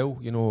as well.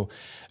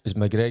 Is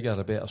McGregor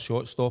a better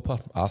shot stopper?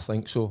 I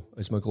think so.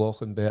 Is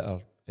McLaughlin better?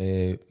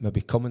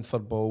 Maybe coming for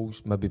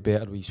balls, maybe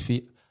better with his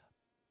feet,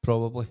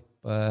 probably.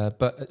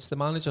 But it's the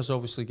manager's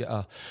obviously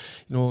got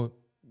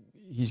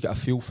he's got a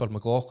feel for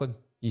McLaughlin.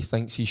 He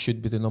thinks he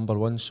should be the number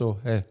one. So,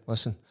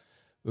 listen,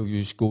 we'll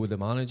just go with the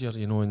manager,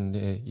 and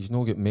he's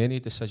not got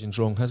many decisions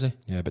wrong, has he?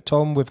 Yeah, but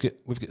Tom, we've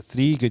got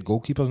three good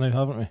goalkeepers now,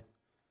 haven't we?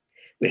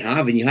 We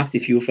have, and you have to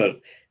feel for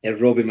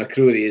Robbie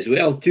McCrory as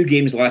well. 2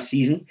 games last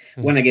season,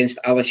 one against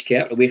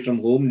Alashkert away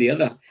from home, the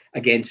other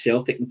against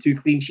Celtic, and 2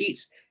 clean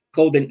sheets.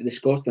 Called into the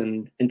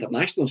Scotland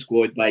international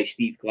squad by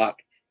Steve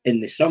Clarke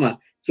in the summer.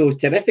 So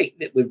terrific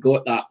that we've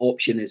got that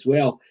option as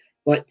well.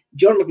 But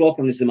John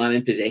McLaughlin is the man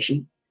in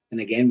possession.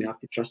 And again, we have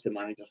to trust the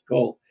manager's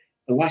call.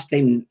 The last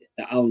time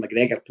that Alan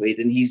McGregor played,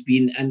 and he's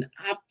been an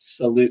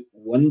absolute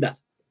wonder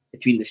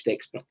between the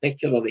sticks,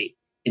 particularly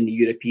in the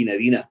European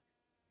arena.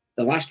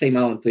 The last time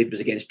Alan played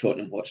was against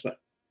Tottenham Hotspur.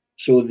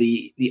 So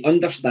the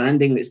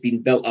understanding that's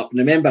been built up. And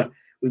remember,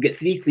 we've got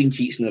 3 clean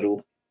sheets in a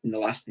row in the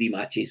last 3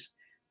 matches.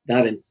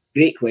 Darren,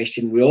 great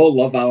question. We all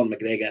love Alan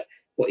McGregor,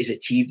 what he's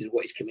achieved and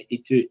what he's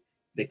committed to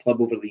the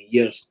club over the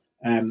years.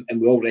 And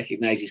we all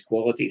recognise his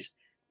qualities.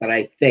 But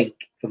I think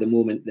for the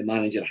moment, the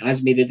manager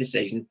has made a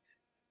decision.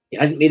 He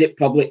hasn't made it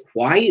public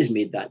why he's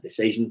made that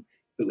decision.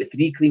 But with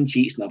 3 clean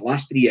sheets in the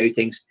last 3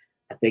 outings,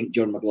 I think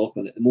John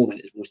McLaughlin at the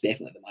moment is most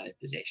definitely the man in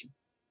possession.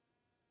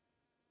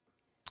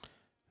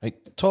 Right,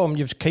 Tom,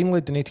 you've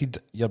kindly donated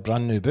your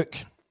brand new book,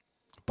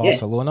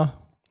 Barcelona.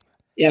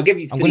 Yeah, I'll give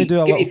you 3. I'm going to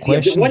do a little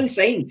question. I've got one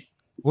signed.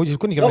 Oh, you're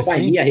going to give Not us by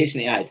 3? me, I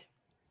hasten to add.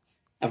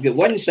 I've got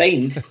one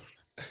signed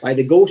by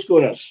the goal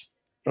scorers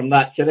from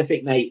that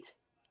terrific night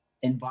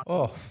in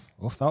Barcelona.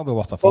 Oh, that'll be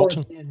worth a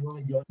fortune. And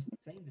Willie Johnstone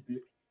signed the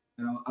book.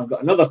 I've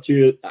got another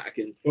 2 that I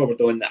can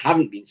forward on that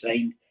haven't been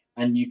signed,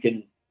 and you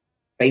can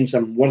find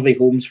some worthy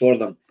homes for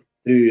them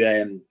through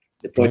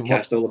the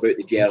podcast all about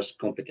the Jers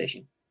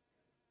competition.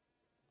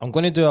 I'm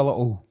going to do a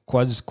little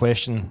quiz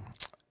question.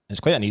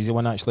 It's quite an easy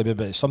one actually,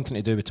 but it's something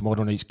to do with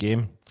tomorrow night's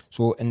game.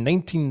 So in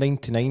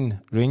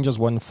 1999, Rangers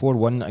won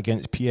 4-1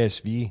 against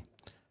PSV.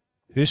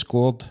 Who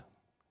scored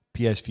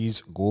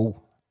PSV's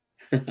goal?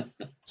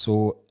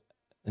 So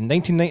in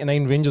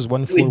 1999, Rangers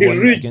won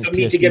 4-1 against PSV.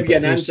 Need to give you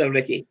an answer,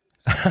 Ricky.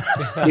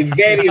 You're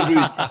very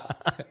rude.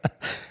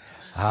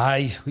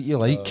 Aye, what you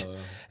like.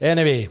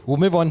 Anyway, we'll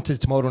move on to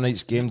tomorrow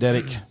night's game,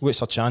 Derek.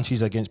 What's our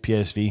chances against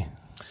PSV?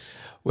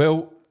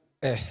 Well,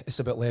 it's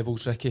about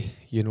levels, Ricky.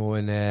 You know,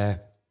 and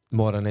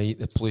tomorrow night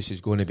the place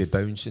is going to be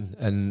bouncing,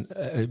 and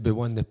it'll be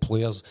one the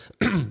players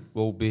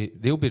they'll be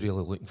really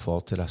looking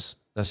forward to this.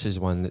 This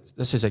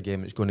is a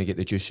game that's going to get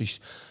the juices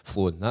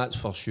flowing. That's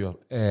for sure.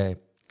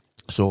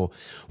 So,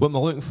 what am I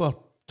looking for?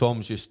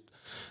 Tom's just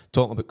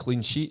talking about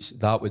clean sheets.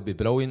 That would be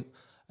brilliant.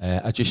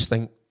 I just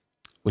think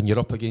when you're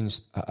up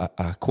against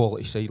a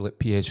quality side like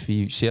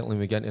PSV, certainly when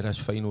we get into this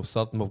final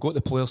third, and we've got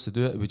the players to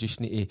do it. We just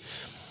need to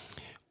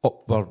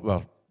up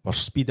our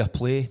speed of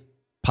play,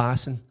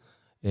 passing,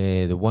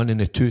 the 1 and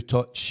the 2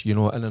 touch, you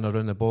know, in and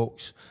around the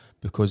box,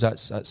 because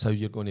that's how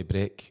you're going to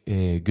break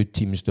good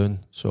teams down.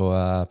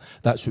 So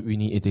that's what we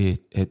need to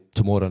do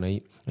tomorrow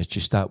night. It's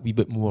just that wee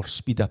bit more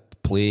speed up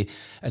play,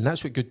 and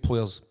that's what good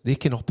players, they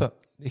can up it.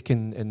 They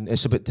can, and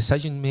it's about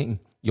decision making.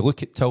 You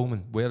look at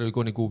Tillman, where are we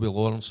going to go with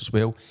Lawrence as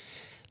well?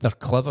 They're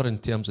clever in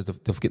terms of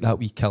they've got that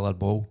wee killer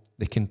ball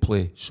they can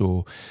play.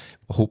 So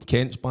I hope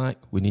Kent's back.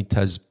 We need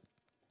his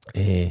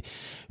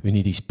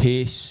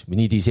pace, we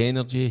need his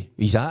energy,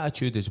 his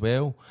attitude as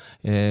well.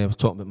 We're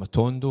talking about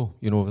Matondo,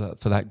 you know,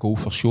 for that goal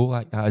for sure.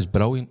 Like, that is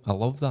brilliant. I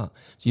love that.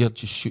 You're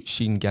just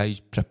seeing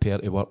guys prepare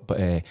to work, but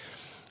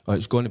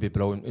it's going to be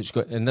brilliant.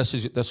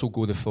 This will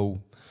go the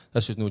full.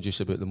 This is not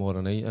just about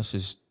tomorrow night.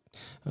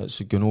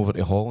 It's going over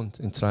to Holland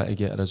and try to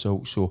get a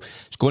result. So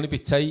it's going to be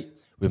tight.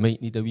 We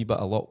might need a wee bit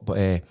of luck,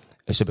 but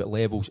it's about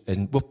levels,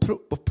 and we've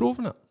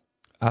proven it,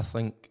 I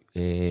think.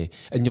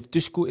 And you've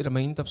just got to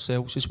remind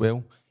ourselves as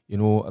well, you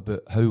know,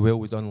 about how well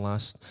we done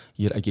last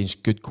year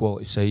against good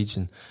quality sides,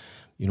 and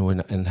you know,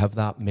 and have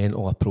that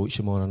mental approach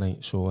tomorrow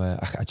night. So I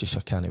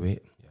can't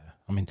wait. Yeah,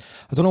 I mean,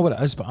 I don't know what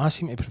it is, but I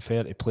seem to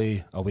prefer to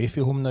play away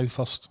from home now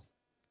first,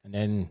 and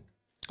then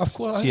of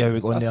course see how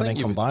we go in there and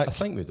then come back. I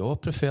think we'd all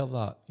prefer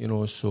that, you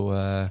know. So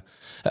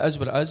it is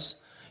what it is,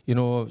 you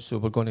know. So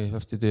we're going to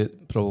have to do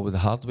it probably the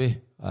hard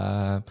way.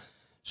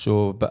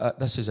 But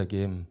this is a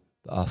game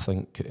that I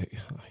think it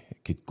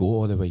could go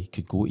all the way. It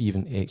could go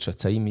even extra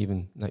time,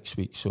 even next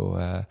week.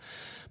 So,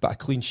 but a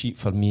clean sheet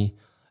for me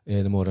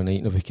tomorrow night.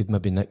 And if we could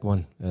maybe nick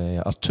 1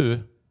 or 2,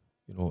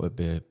 you know, it'd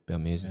be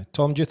amazing.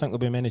 Tom, do you think there'll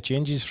be many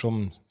changes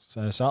from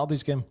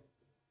Saturday's game?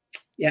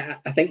 Yeah,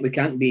 I think we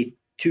can't be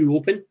too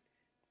open.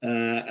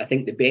 I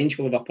think the bench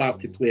will have a part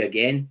to play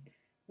again.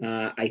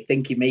 I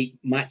think he might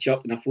match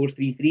up in a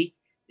 4-3-3.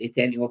 They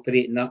tend to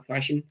operate in that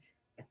fashion.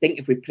 I think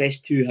if we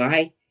press too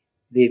high,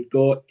 they've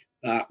got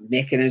that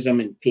mechanism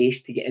and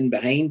pace to get in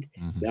behind.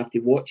 We have to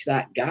watch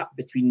that gap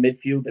between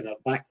midfield and our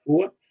back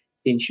 4 to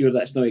ensure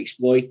that's not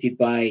exploited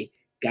by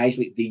guys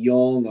like De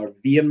Jong or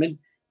Veerman.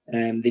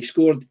 They've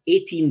scored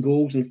 18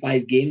 goals in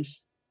 5 games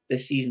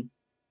this season,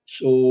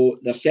 so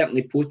they're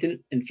certainly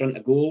potent in front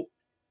of goal.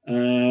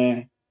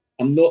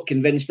 I'm not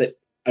convinced that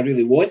I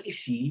really want to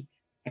see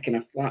a kind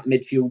of flat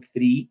midfield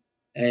 3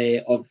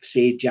 of,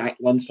 say, Jack,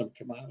 Lundstram,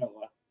 Kamara,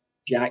 or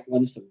Jack,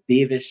 Lundstram,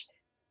 Davis,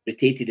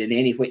 rotated in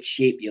any which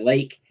shape you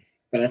like.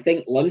 But I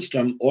think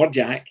Lundstram or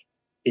Jack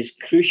is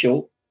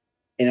crucial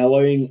in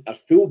allowing our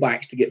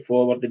fullbacks to get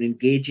forward and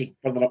engaging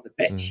further up the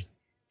pitch.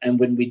 And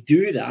when we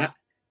do that,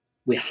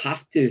 we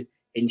have to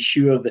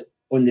ensure that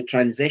on the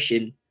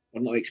transition,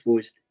 we're not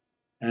exposed.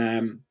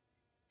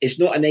 It's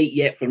not a night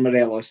yet for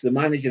Morelos. The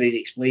manager has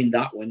explained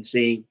that one,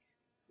 saying,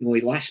 you know,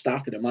 he last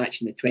started a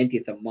match on the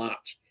 20th of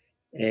March,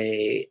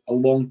 a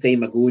long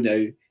time ago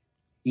now.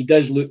 He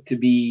does look to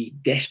be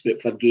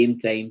desperate for game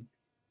time,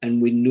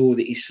 and we know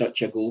that he's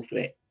such a goal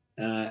threat.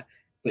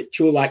 But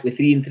Cholak with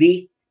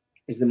 3-3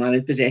 is the man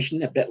in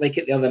possession, a bit like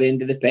at the other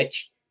end of the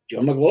pitch.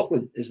 John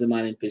McLaughlin is the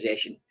man in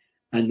possession,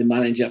 and the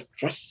manager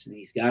trusts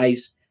these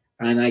guys.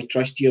 and I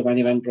trust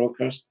Giovanni Van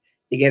Bronckhorst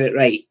to get it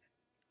right.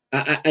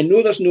 I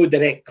know there's no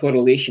direct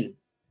correlation,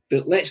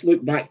 but let's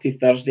look back to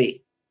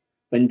Thursday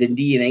when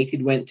Dundee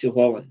United went to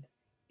Holland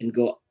and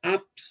got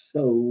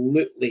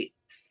absolutely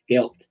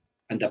scalped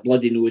and a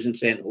bloody nose and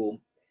sent home.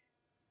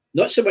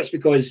 Not so much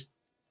because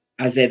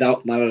AZ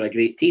Alkmaar are a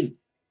great team,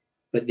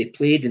 but they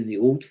played in the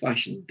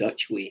old-fashioned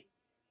Dutch way.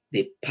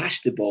 They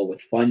passed the ball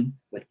with fun,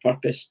 with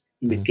purpose,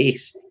 and with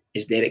pace,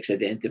 as Derek's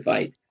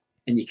identified.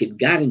 And you can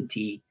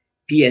guarantee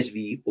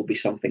PSV will be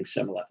something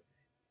similar.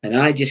 And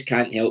I just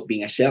can't help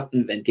being a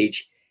certain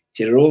vintage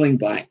to rolling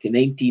back to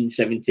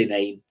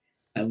 1979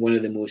 and one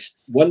of the most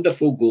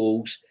wonderful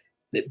goals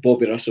that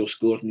Bobby Russell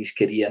scored in his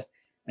career.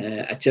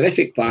 A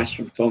terrific pass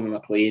from Tommy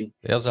McLean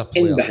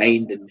in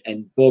behind,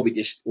 and Bobby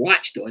just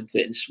latched onto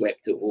it and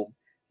swept it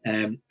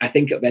home. I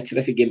think it'll be a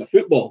terrific game of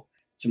football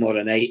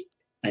tomorrow night,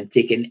 and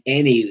taking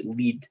any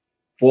lead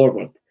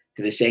forward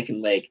to the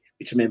second leg,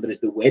 which remember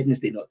is the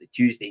Wednesday, not the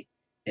Tuesday,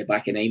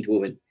 back in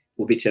Eindhoven,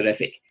 will be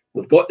terrific.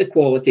 We've got the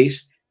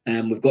qualities,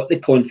 we've got the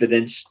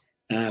confidence,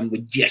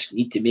 we just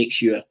need to make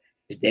sure,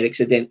 as Derek's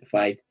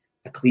identified,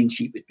 a clean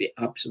sheet would be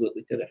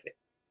absolutely terrific.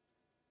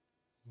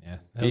 Yeah,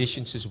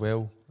 patience as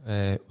well.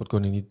 We're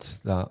going to need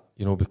that,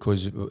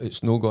 because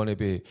it's not going to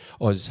be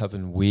us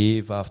having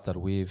wave after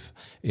wave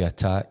of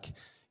attack.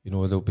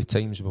 There'll be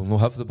times we'll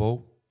not have the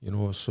ball.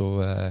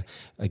 So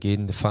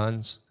again, the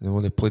fans,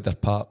 they played their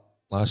part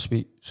last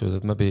week, so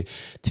they've maybe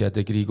to a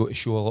degree got to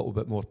show a little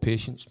bit more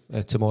patience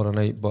tomorrow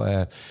night.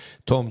 But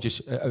Tom,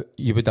 just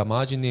you would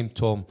imagine them,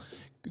 Tom,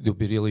 they'll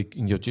be really,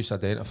 and you're just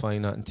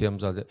identifying that in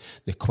terms of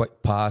the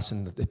quick pass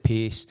and the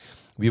pace.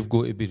 We've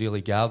got to be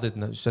really guarded,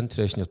 and it's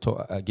interesting you're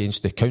talking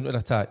against the counter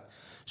attack.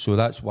 So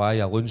that's why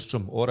a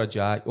Lundstrom or a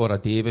Jack or a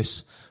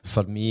Davis,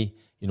 for me,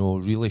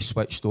 really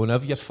switched on.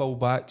 If your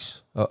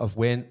full-backs have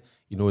went,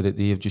 that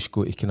they've just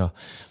got to kind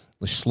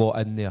of slot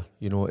in there,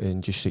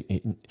 and just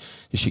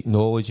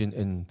acknowledge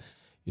and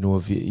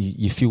if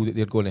you feel that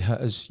they're going to hit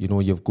us,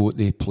 you've got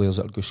the players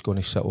that are just going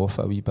to sit off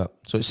it a wee bit.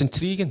 So it's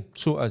intriguing,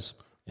 so it is.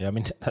 Yeah, I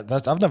mean,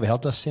 I've never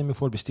heard this saying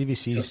before, but Stevie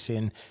C's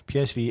saying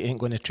PSV ain't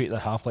going to treat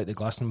their half like the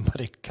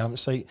Glastonbury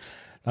campsite.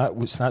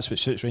 That's what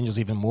suits Rangers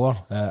even more,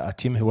 a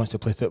team who wants to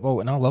play football.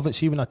 And I love it.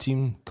 See, when a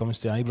team comes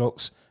to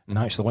Ibrox and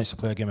actually wants to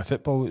play a game of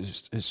football,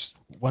 it's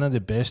one of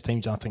the best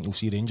times I think you'll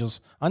see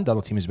Rangers and the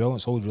other team as well.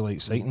 It's always really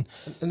exciting.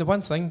 And the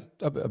one thing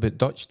about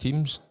Dutch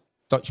teams,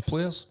 Dutch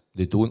players,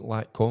 they don't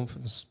lack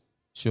confidence.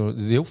 So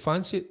they'll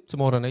fancy it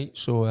tomorrow night.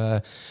 So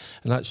and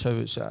that's how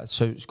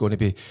it's going to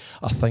be.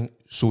 I think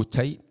so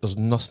tight. There's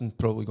nothing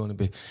probably going to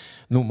be,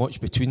 not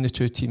much between the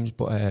two teams.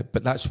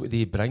 But that's what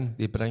they bring.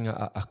 They bring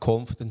a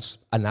confidence,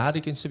 an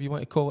arrogance, if you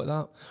want to call it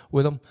that,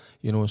 with them.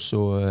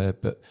 So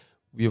but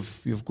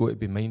we've got to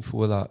be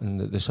mindful of that, and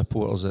the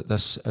supporters, that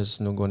this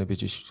is not going to be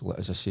just,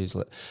 as I say,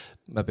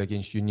 maybe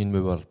against Union we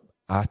were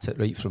at it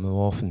right from the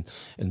off and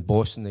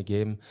bossing the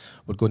game.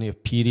 We're going to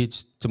have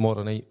periods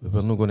tomorrow night where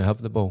we're not going to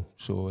have the ball.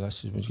 So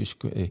we're just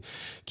going to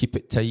keep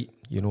it tight,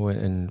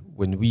 and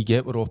when we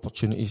get our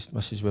opportunities,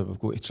 this is where we've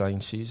got to try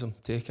and seize them,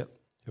 take it.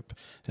 Yep.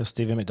 There's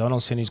Stevie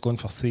McDonald saying he's going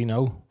for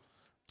 3-0.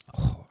 I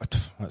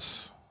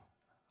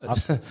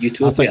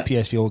think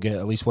PSV will get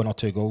at least 1 or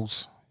 2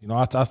 goals.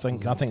 I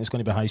think it's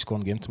going to be a high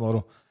scoring game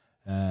tomorrow.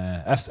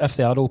 If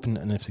they are open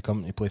and if they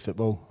come to play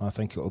football, I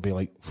think it'll be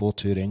like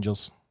 4-2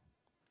 Rangers.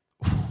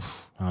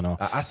 I know.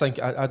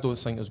 I don't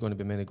think there's going to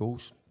be many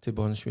goals, to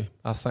be honest with you.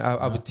 I think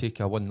I would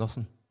take a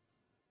 1-0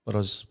 for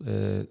us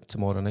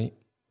tomorrow night.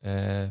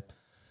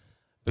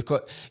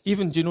 Because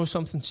even, do you know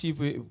something? See,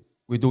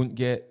 we don't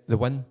get the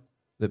win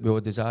that we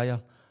all desire.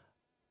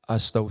 I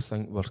still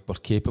think we're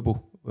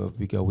capable.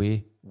 We go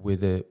away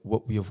with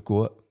what we have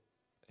got.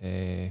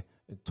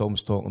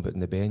 Tom's talking about in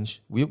the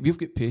bench. We've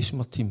got pace in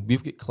our team.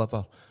 We've got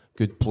clever,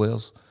 good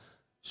players.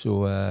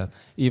 So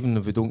even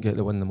if we don't get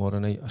the win tomorrow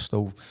night, I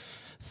still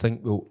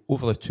think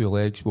over the 2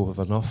 legs we'll have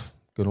enough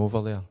going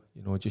over there.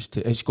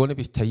 It's going to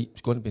be tight.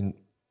 It's going to be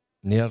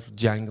nerve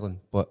jangling,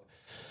 but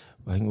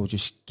I think we'll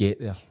just get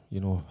there.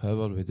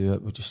 However we do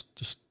it, we'll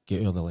just get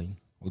over the line.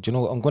 Well, do you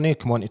know, I'm going to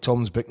come on to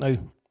Tom's book now,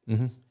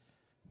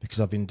 because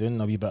I've been doing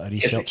a wee bit of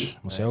research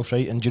myself,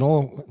 right? And do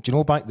you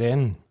know back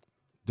then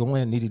they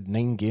only needed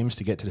 9 games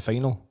to get to the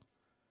final.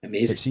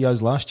 Amazing. But see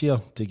us last year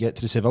to get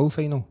to the Seville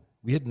final,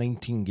 we had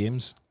 19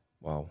 games.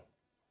 Wow,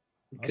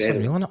 that's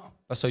unreal, isn't it?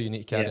 That's how you need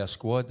to carry a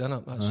squad, isn't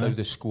it? That's how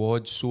the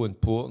squad's so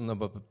important.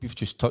 We've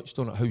just touched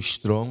on it, how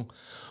strong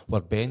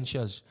our bench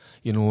is,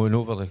 and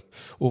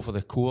over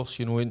the course,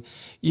 and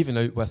even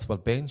out with our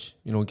bench,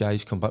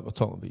 guys come back, we're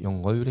talking about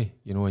young Lowry,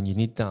 and you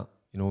need that,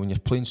 when you're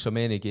playing so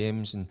many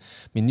games. And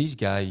I mean, these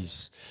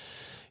guys,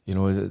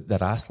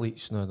 they're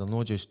athletes now, they're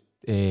not just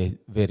they're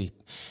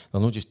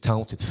not just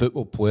talented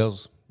football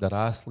players, they're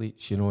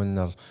athletes,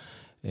 and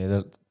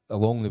they're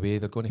along the way,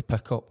 they're going to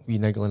pick up wee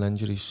niggling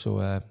injuries.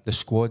 So the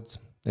squad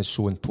is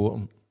so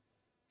important.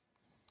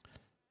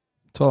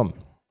 Tom,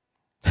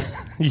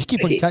 you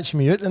keep on catching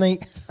me out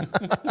tonight.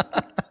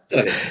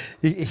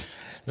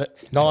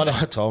 No,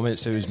 Tom,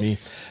 it was me.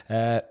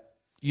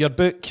 Your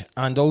book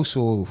and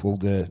also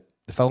the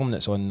film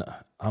that's on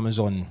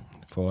Amazon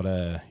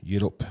for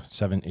Europe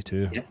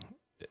 '72. Yep.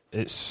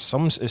 It's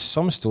some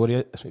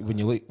story when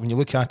you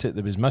look at it.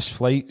 There was missed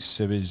flights.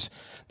 There was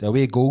the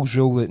away goals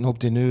rule that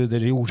nobody knew the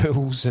real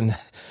rules, and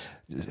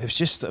it was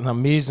just an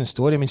amazing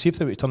story. I mean, see if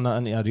they would turn that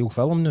into a real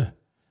film now.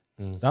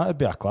 That would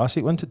be a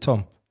classic, wouldn't it,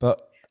 Tom?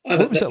 But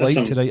what was it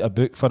like to write a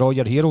book for all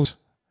your heroes?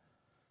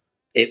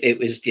 It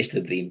was just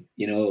a dream,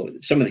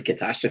 some of the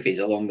catastrophes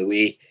along the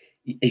way,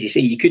 as you say,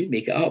 you couldn't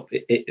make it up.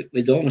 It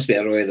would almost be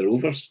a Roy of the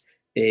Rovers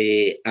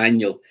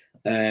annual.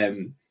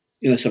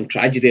 Some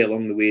tragedy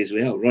along the way as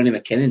well. Ronnie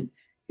McKinnon,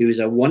 who was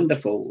a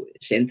wonderful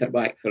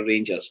centre-back for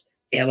Rangers,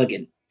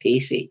 elegant,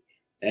 pacey,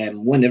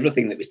 won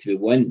everything that was to be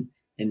won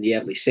in the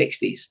early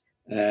 60s,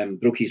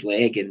 broke his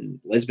leg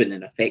in Lisbon,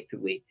 and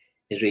effectively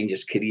his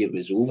Rangers career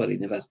was over. He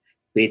never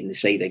played in the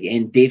side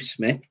again. Dave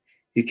Smith,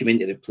 who came in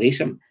to replace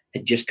him,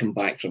 had just come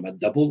back from a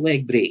double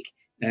leg break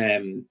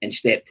and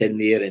stepped in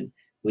there and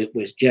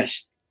was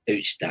just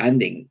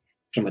outstanding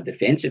from a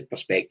defensive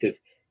perspective.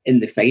 In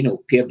the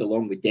final, paired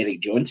along with Derek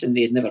Johnstone.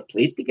 They had never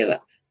played together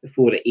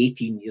before at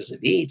 18 years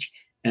of age.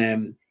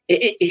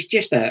 It's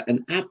just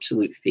an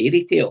absolute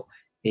fairy tale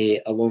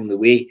along the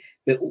way.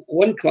 But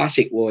one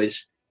classic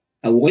was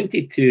I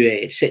wanted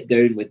to sit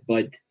down with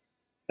Bud,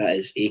 that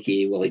is,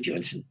 a.k.a. Willie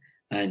Johnson,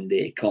 and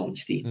Colin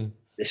Steen,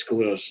 the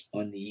scorers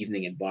on the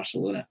evening in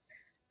Barcelona.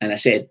 And I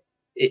said,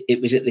 it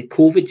was at the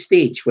COVID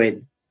stage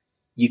when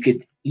you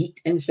could eat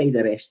inside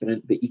a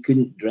restaurant, but you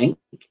couldn't drink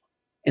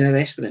in a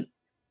restaurant.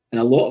 And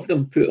a lot of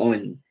them put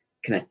on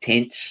kind of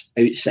tents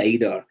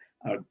outside or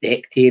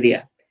decked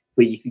area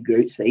where you could go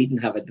outside and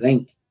have a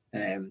drink.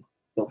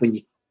 But when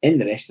you in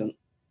the restaurant,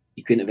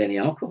 you couldn't have any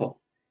alcohol.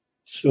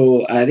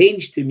 So I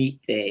arranged to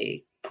meet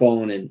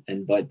Colin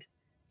and Bud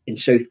in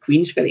South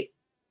Queensferry.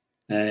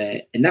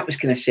 And that was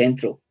kind of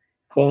central.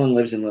 Colin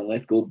lives in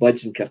Linlithgow,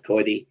 Bud's in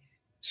Kirkcaldy.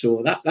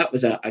 So that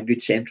was a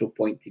good central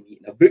point to meet.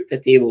 And I booked a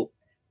table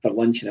for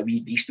lunch in a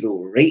wee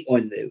bistro right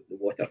on the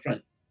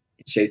waterfront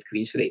in South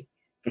Queensferry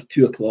for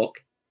 2:00.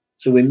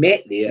 So we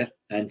met there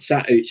and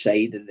sat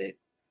outside in the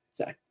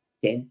sort of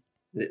tent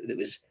that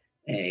was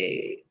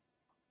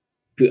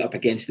put up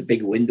against the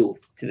big window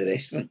to the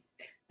restaurant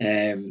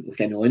with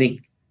an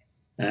awning.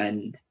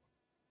 And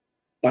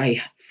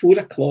by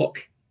 4:00,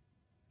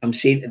 I'm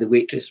saying to the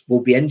waitress, we'll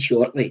be in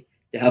shortly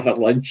to have our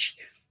lunch.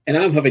 And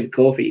I'm having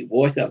coffee,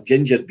 water,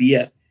 ginger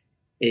beer.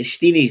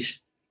 Steenie's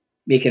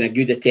making a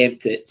good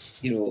attempt at,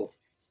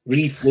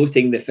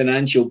 refloating the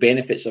financial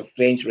benefits of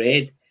French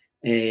Red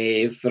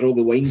for all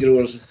the wine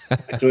growers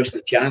across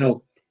the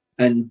channel.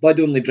 And Bud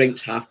only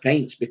drinks half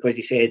pints because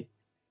he said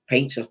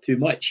pints are too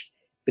much.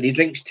 But he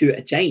drinks two at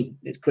a time.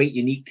 It's quite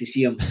unique to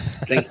see him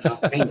drink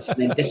half pints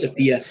and then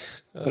disappear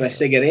for a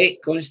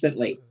cigarette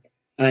constantly.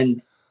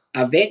 And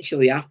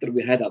eventually, after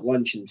we had our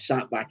lunch and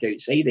sat back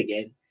outside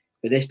again,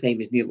 but this time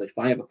it's nearly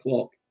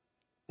 5:00,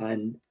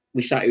 and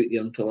we sat out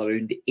there until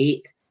around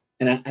 8.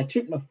 And I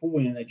took my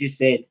phone and I just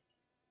said,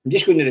 I'm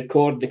just going to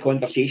record the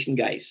conversation,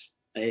 guys,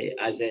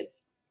 as is.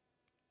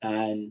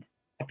 And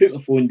I put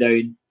my phone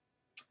down,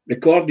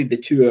 recorded the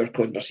 2-hour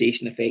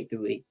conversation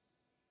effectively,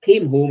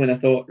 came home, and I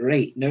thought,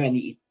 right, now I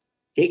need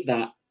to take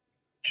that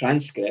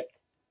transcript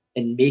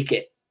and make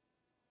it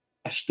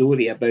a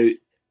story about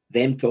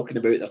them talking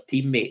about their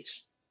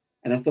teammates.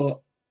 And I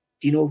thought,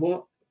 do you know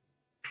what?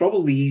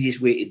 Probably the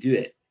easiest way to do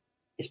it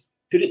is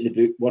put it in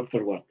the book word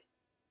for word.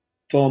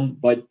 Tom,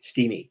 Bud,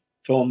 Steenie.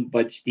 Tom,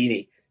 Bud,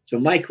 Steenie. So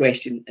my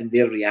question and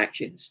their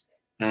reactions.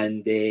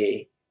 And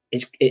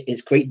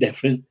it's quite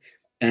different.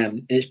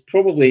 It's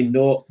probably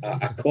not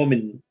a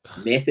common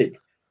method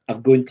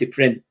of going to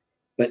print,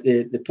 but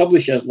the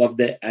publishers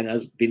loved it, and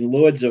there's been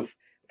loads of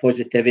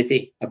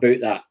positivity about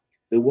that.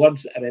 The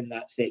words that are in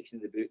that section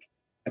of the book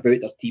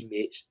about their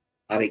teammates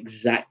are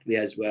exactly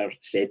as were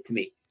said to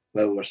me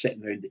while we were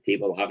sitting around the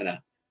table having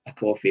a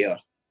coffee or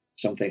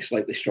something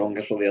slightly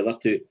stronger for the other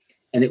two.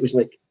 And it was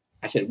like,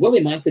 I said,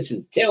 Willie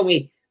Matheson, tell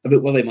me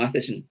about Willie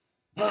Matheson.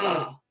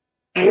 A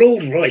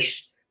Rolls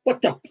Royce.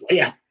 What a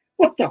player.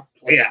 What a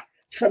player.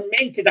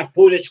 Cemented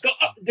opponents, got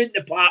up and down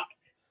the park.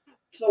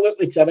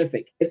 Absolutely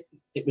terrific.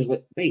 It was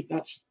like, right,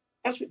 that's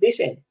what they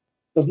said.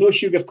 There's no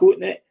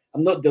sugarcoating it.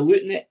 I'm not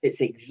diluting it.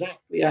 It's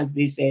exactly as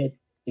they said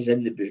is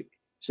in the book.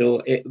 So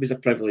it was a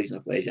privilege and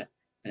a pleasure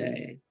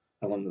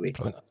along the way.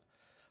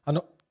 I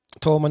know,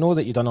 Tom, I know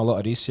that you've done a lot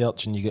of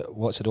research and you get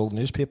lots of old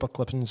newspaper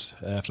clippings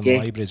from the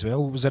library as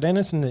well. Was there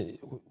anything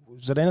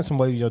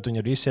while you were doing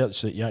your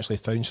research that you actually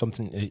found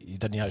something that you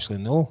didn't actually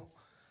know?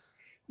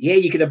 Yeah,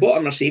 you could have bought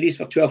a Mercedes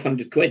for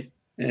 £1,200.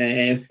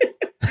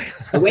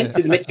 I went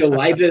to the Mitchell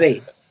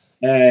Library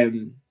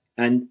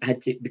and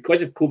had to,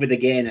 because of COVID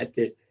again, I had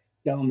to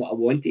tell them what I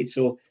wanted.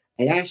 So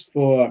I asked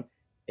for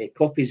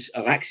copies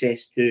of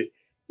access to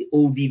the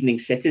Old Evening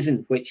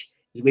Citizen, which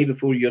is way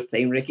before your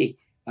time, Ricky.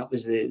 That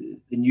was the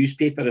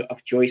newspaper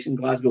of choice in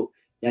Glasgow.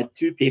 They had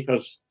two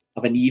papers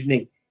of an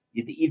evening.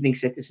 You had the Evening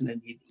Citizen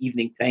and the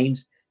Evening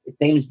Times. The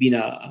Times being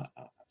a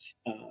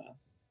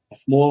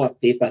smaller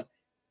paper.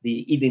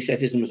 The Evening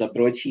Citizen was a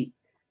broadsheet.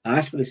 I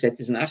asked for the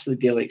Citizen, I asked for the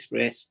Daily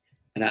Express,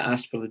 and I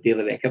asked for the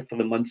Daily Record for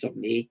the months of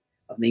May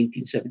of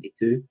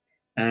 1972.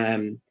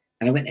 And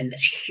I went in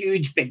this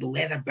huge, big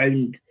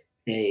leather-bound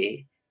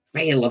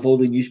file of all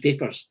the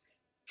newspapers.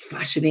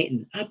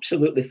 Fascinating,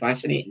 absolutely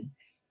fascinating.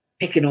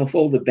 Picking off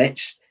all the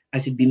bits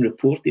as had been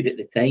reported at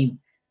the time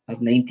of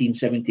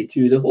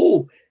 1972. The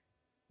whole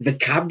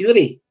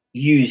vocabulary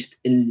used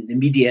in the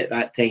media at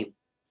that time,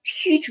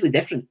 hugely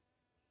different.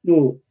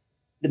 No,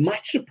 the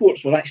match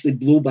reports were actually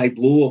blow by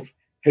blow of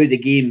how the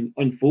game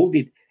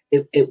unfolded.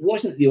 It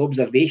wasn't the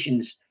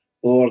observations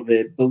or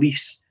the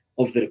beliefs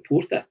of the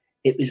reporter.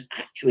 It was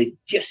actually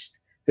just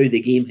how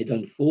the game had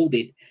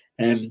unfolded.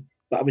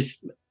 But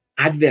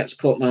adverts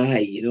caught my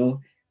eye,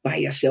 buy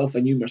yourself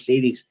a new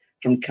Mercedes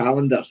from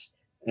calendars.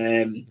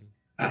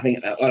 I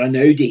think, or an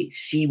Audi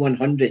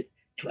C100,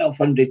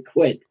 1,200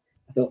 quid.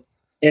 I thought,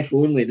 if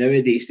only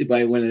nowadays to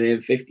buy one of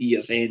them 50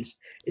 years hence,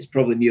 it's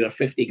probably nearer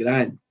 50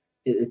 grand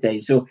at the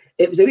time. So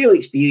it was a real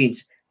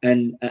experience,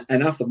 and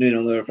an afternoon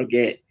I'll never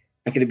forget.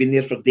 I could have been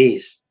there for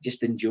days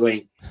just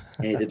enjoying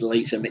the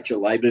delights of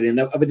Mitchell Library, and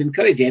I would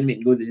encourage anyone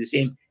to go to the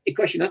same. It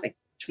costs you nothing.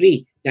 It's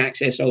free to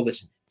access all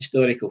this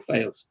historical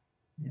files.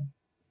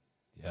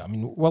 Yeah, I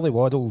mean, Willie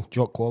Waddle,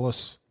 Jock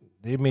Wallace,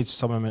 they made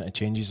some amount of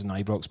changes in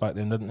Ibrox back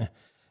then, didn't they?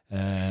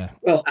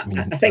 Well,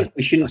 I think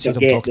we shouldn't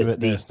forget talking about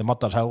the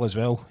Murder Hill as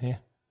well.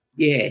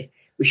 Yeah,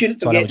 we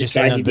shouldn't Sorry, I forget was just the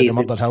saying about tragedy. the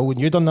Murder Hill. When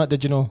you done that,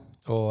 did you know?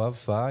 Oh,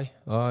 I've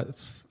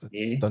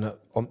done it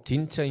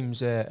umpteen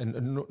times,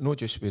 and not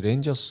just with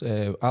Rangers.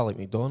 Alec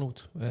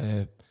MacDonald,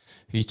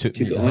 he took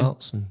me to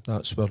Hearts, and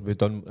that's where we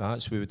done.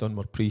 That's where we done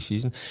our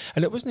pre-season,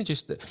 and it wasn't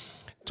just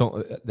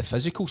the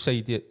physical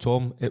side of it,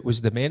 Tom. It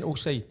was the mental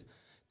side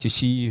to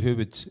see who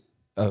would.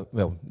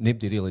 Well,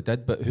 nobody really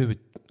did, but who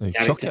would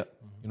chuck it.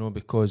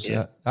 Because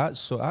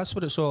that's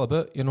what it's all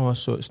about.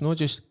 So it's not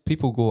just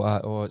people go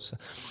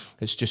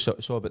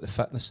it's all about the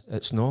fitness.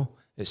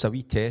 It's a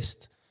wee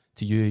test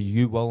to you.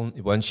 You willing,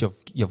 once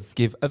you've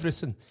gave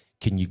everything,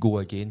 can you go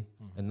again?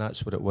 And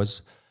that's what it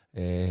was.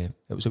 It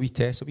was a wee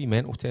test, a wee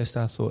mental test,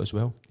 I thought, as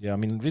well. Yeah, I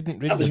mean, reading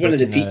that was one of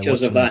the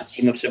features of that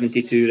team of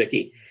 72,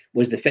 Ricky,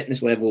 was the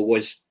fitness level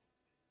was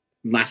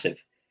massive,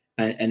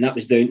 and that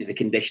was down to the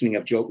conditioning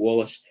of Jock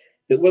Wallace.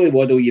 But Willie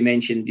Waddle, you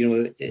mentioned,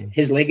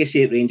 his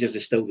legacy at Rangers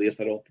is still there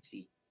for all to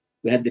see.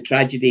 We had the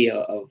tragedy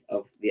of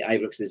the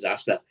Ibrox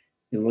disaster,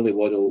 and Willie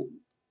Waddle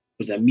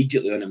was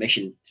immediately on a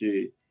mission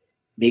to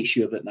make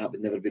sure that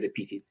would never be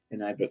repeated in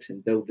Ibrox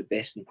and build the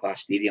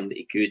best-in-class stadium that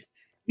he could.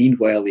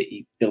 Meanwhile,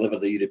 he delivered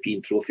the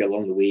European trophy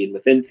along the way, and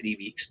within 3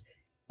 weeks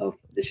of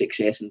the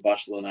success in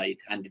Barcelona, he'd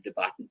handed the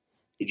baton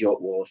to Jock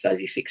Wallace as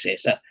his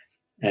successor.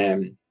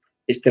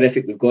 It's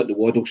terrific. We've got the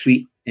Waddle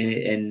Suite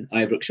in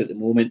Ibrox at the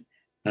moment.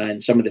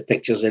 And some of the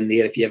pictures in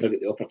there, if you ever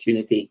get the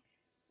opportunity,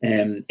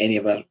 any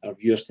of our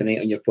viewers tonight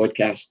on your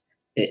podcast,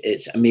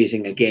 it's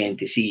amazing again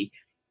to see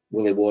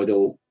Willie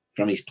Waddle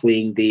from his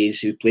playing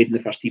days, who played in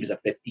the first team as a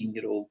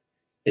 15-year-old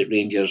at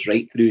Rangers,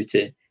 right through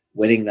to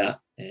winning that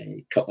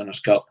Cup Winners'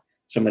 Cup.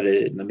 Some of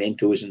the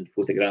mementos and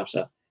photographs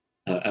are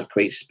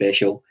quite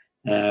special.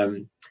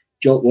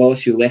 Jock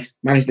Wallace, who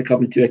managed the club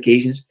on 2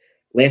 occasions,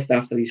 left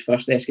after his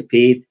first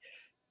escapade,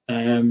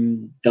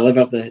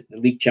 delivered the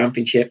league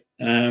championship.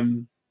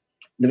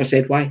 Never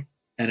said why,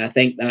 and I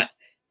think that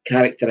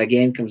character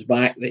again comes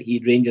back, that he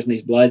had Rangers in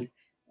his blood,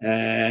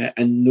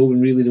 and no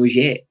one really knows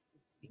yet.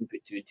 You can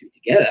put 2 and 2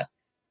 together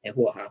and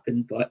what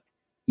happened, but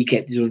he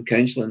kept his own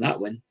counsel in that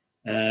one.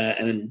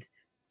 And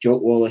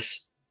Jock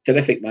Wallace,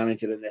 terrific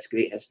manager in this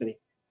great history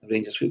of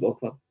Rangers Football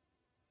Club.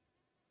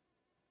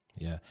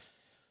 Yeah.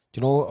 Do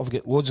you know, I've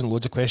got loads and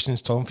loads of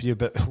questions, Tom, for you,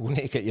 but we'll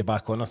need to get you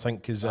back on, I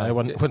think, because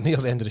we're near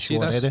the end of the show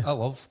already. I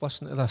love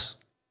listening to this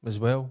as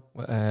well.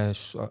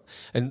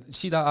 And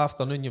see that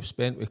afternoon you've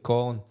spent with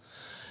Colin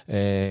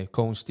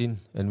Steen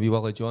and wee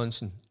Willie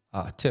Johnson.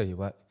 I tell you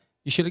what,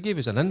 you should have gave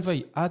us an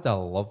invite. I'd have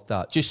loved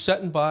that. Just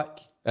sitting back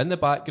in the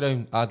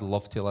background, I'd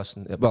love to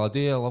listen. Well,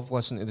 I love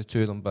listening to the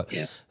two of them, but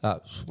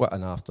that's what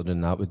an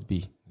afternoon that would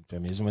be.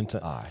 Amazing, wouldn't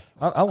it? Aye.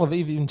 I love it.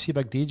 Even see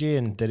Big DJ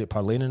and Derek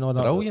Parlane and all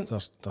that. Brilliant,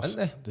 aren't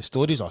they? The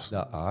stories are.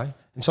 Aye.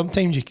 And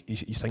sometimes you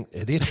think,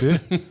 are they true?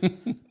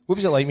 What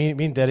was it like? Me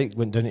and Derek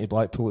went down to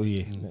Blackpool,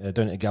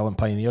 down to Gallon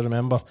Pioneer,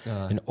 remember?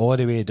 Aye. And all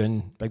the way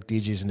down, Big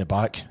DJ's in the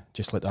back,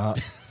 just like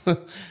that.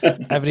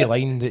 Every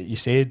line that you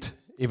said,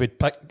 he would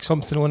pick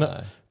something on it.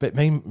 Aye. But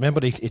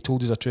remember, he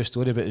told us a true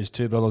story about his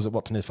 2 brothers that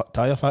worked in the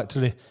tyre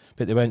factory,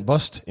 but they went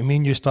bust, and me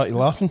and you started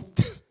laughing.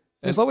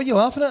 It's like, what are you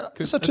laughing at?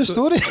 It's a true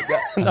story.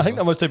 And I think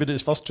that must have been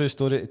his first true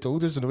story he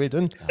told us on the way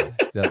down.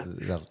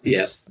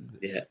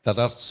 There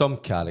are some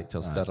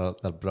characters that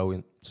are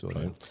brilliant.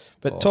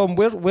 But Tom,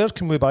 where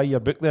can we buy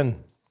your book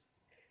then?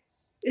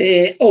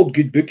 All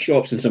good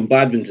bookshops and some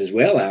bad ones as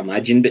well, I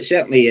imagine. But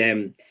certainly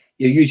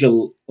your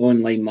usual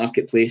online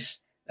marketplace.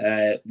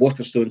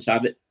 Waterstones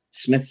have it,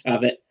 Smiths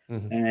have it,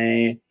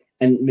 and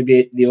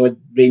maybe the odd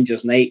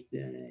Rangers night.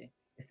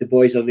 If the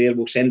boys are there,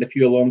 we'll send a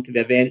few along to the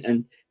event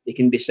and they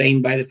can be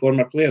signed by the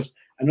former players.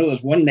 I know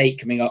there's one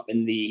night coming up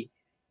in the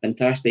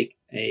fantastic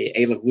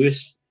Isle of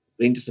Lewis,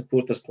 Rangers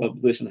Supporters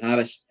Club, Lewis and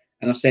Harris,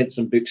 and I've sent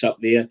some books up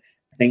there.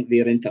 I think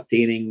they're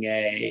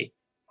entertaining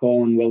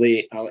Colin,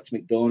 Willie, Alex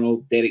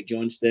McDonald, Derek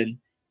Johnstone,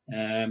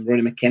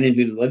 Ronnie McKinnon,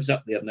 who lives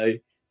up there now.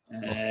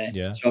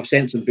 So I've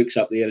sent some books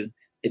up there, and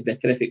it'd be a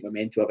terrific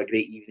memento. Have a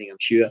great evening, I'm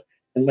sure.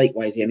 And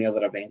likewise, any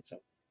other events,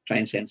 I'll try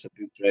and send some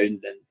books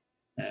round.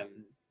 And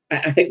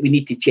I think we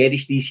need to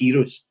cherish these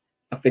heroes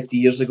of 50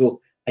 years ago.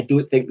 I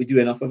don't think we do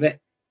enough of it.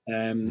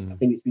 I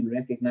think it's been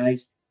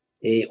recognised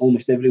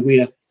almost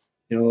everywhere.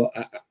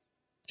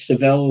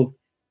 Seville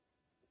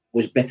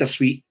was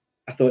bittersweet.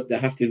 I thought they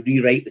have to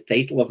rewrite the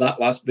title of that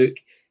last book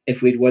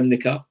if we'd won the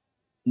cup,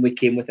 and we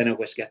came within a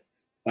whisker.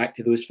 Back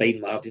to those fine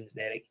margins,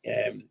 Derek.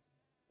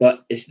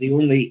 But it's the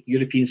only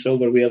European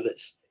silverware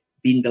that's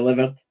been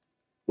delivered.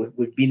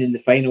 We've been in the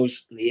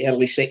finals in the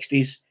early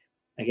 60s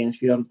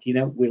against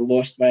Fiorentina. We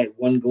lost by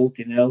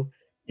 1-0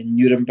 in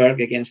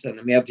Nuremberg against an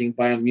emerging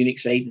Bayern Munich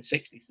side in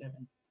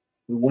 67.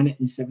 We won it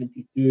in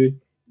 72.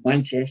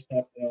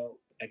 Manchester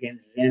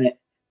against Zenit.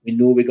 We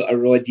know we got a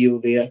raw deal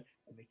there,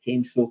 and we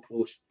came so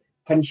close,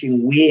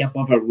 punching way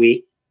above our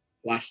weight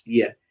last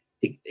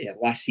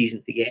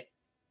season to get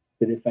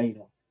to the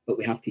final. But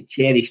we have to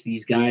cherish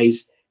these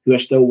guys who are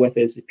still with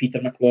us: the Peter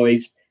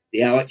McCloys,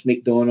 the Alex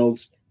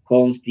McDonalds,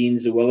 Colin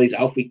Steens, the Willies,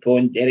 Alfie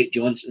Cohn, Derek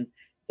Johnson,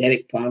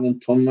 Derek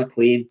Parlin, Tom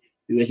McLean,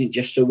 who isn't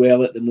just so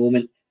well at the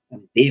moment,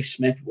 and Dave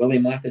Smith, Willie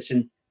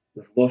Matheson.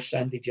 We've lost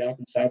Sandy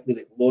Jardine, sadly.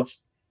 We've lost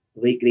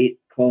the late, great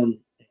Colin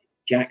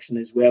Jackson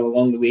as well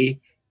along the way.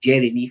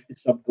 Jerry Neath, the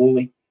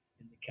sub-goalie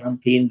in the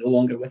campaign, no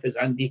longer with us.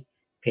 Andy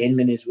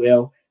Penman as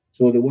well.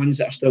 So the ones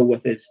that are still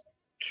with us,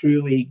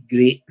 truly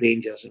great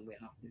Rangers, and we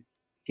have to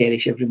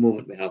cherish every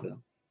moment we have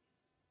them.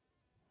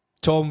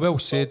 Tom, well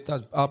said.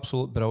 That's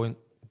absolutely brilliant.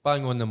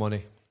 Bang on the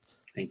money.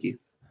 Thank you.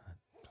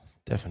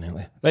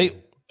 Definitely. Right.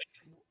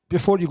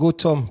 Before you go,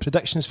 Tom,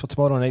 predictions for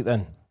tomorrow night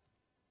then?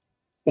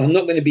 Well, I'm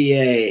not going to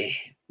be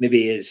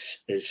maybe as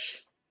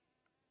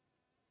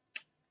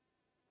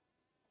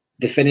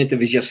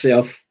definitive as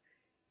yourself,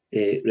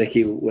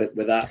 Ricky, with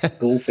that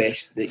goal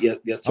fest that you're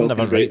talking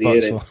about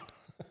there. So.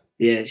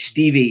 Yeah,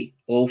 Stevie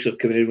also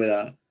coming in with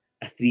a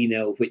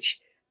 3-0, which,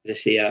 as I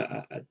say,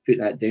 I put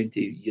that down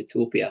to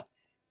Utopia.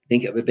 I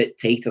think it'll be a bit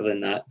tighter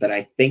than that, but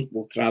I think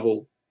we'll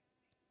travel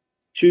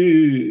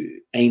to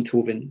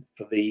Eindhoven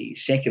for the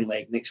second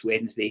leg next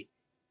Wednesday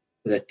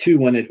with a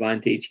 2-1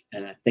 advantage,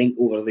 and I think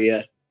over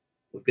there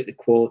we've got the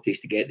qualities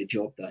to get the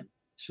job done.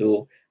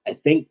 So I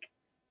think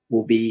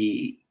we'll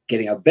be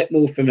getting a bit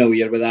more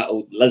familiar with that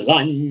old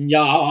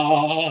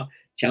lasagna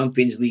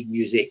Champions League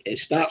music. It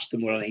starts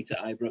tomorrow night at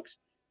Ibrox,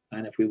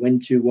 and if we win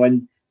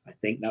 2-1, I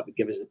think that would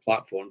give us the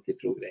platform to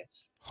progress.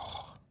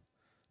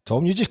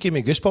 Tom, you just gave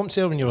me goosebumps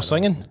there when you were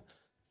singing.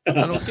 Give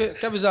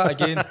us that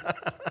again.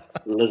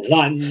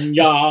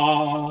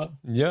 Lasagna.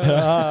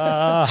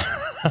 Yeah.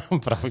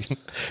 Brilliant.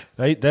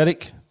 Right,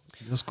 Derek,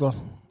 your score.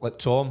 Like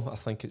Tom, I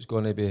think it's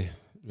going to be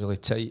really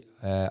tight.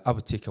 I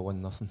would take a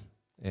 1-0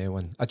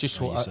 win. I just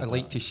hope, I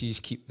like to see us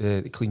keep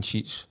the clean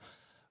sheets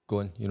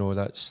going. You know,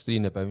 that's 3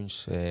 in the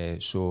bounce.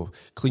 So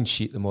clean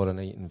sheet tomorrow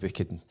night, and we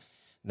could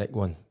nick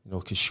one. You know,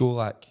 because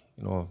Sholak,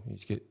 you know,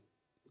 he's got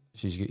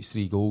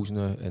 3 goals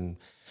now, and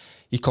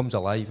he comes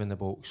alive in the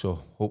box. So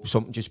hope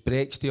something just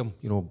breaks to him.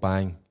 You know,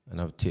 bang, and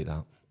I would take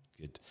that.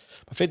 Good.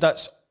 I'm afraid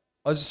that's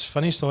us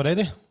finished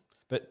already.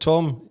 But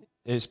Tom,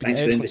 it's been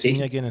excellent seeing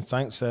you again, and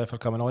thanks for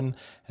coming on,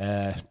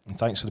 and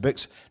thanks for the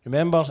books.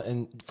 Remember,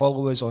 and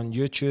follow us on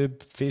YouTube,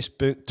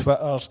 Facebook,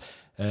 Twitter.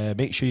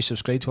 Make sure you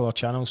subscribe to our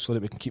channels so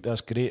that we can keep this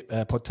great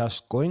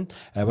podcast going.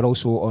 We're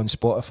also on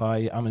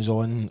Spotify,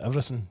 Amazon,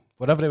 everything.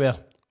 We're everywhere.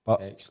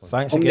 But excellent.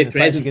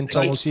 Thanks again,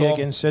 Tom. We'll see you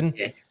again soon.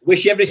 Yeah.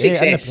 Wish you every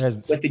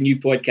success with the new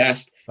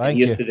podcast. Thank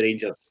you. To the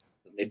Rangers.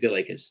 They'd be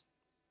like us.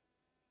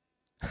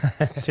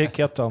 Take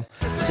care, Tom.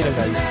 Take care,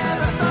 guys.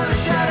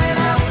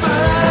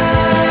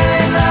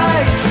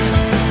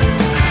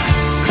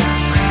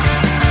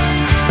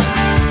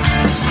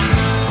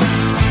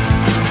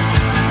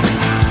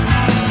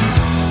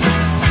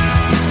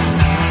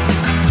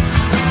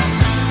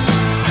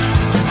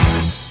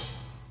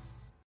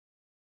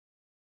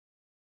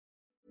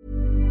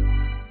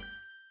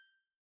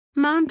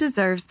 Mom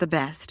deserves the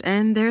best,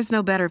 and there's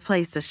no better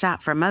place to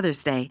shop for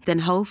Mother's Day than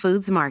Whole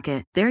Foods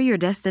Market. They're your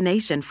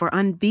destination for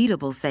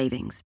unbeatable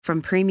savings,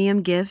 from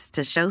premium gifts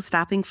to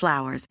show-stopping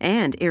flowers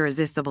and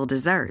irresistible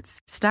desserts.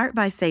 Start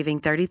by saving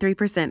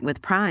 33%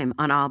 with Prime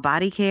on all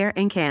body care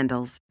and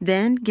candles.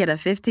 Then get a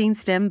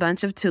 15-stem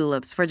bunch of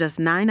tulips for just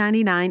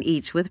 $9.99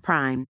 each with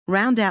Prime.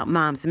 Round out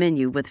Mom's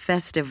menu with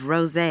festive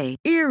rosé,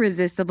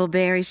 irresistible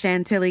berry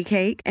chantilly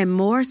cake, and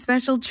more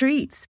special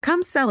treats.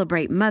 Come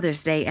celebrate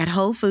Mother's Day at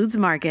Whole Foods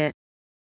Market.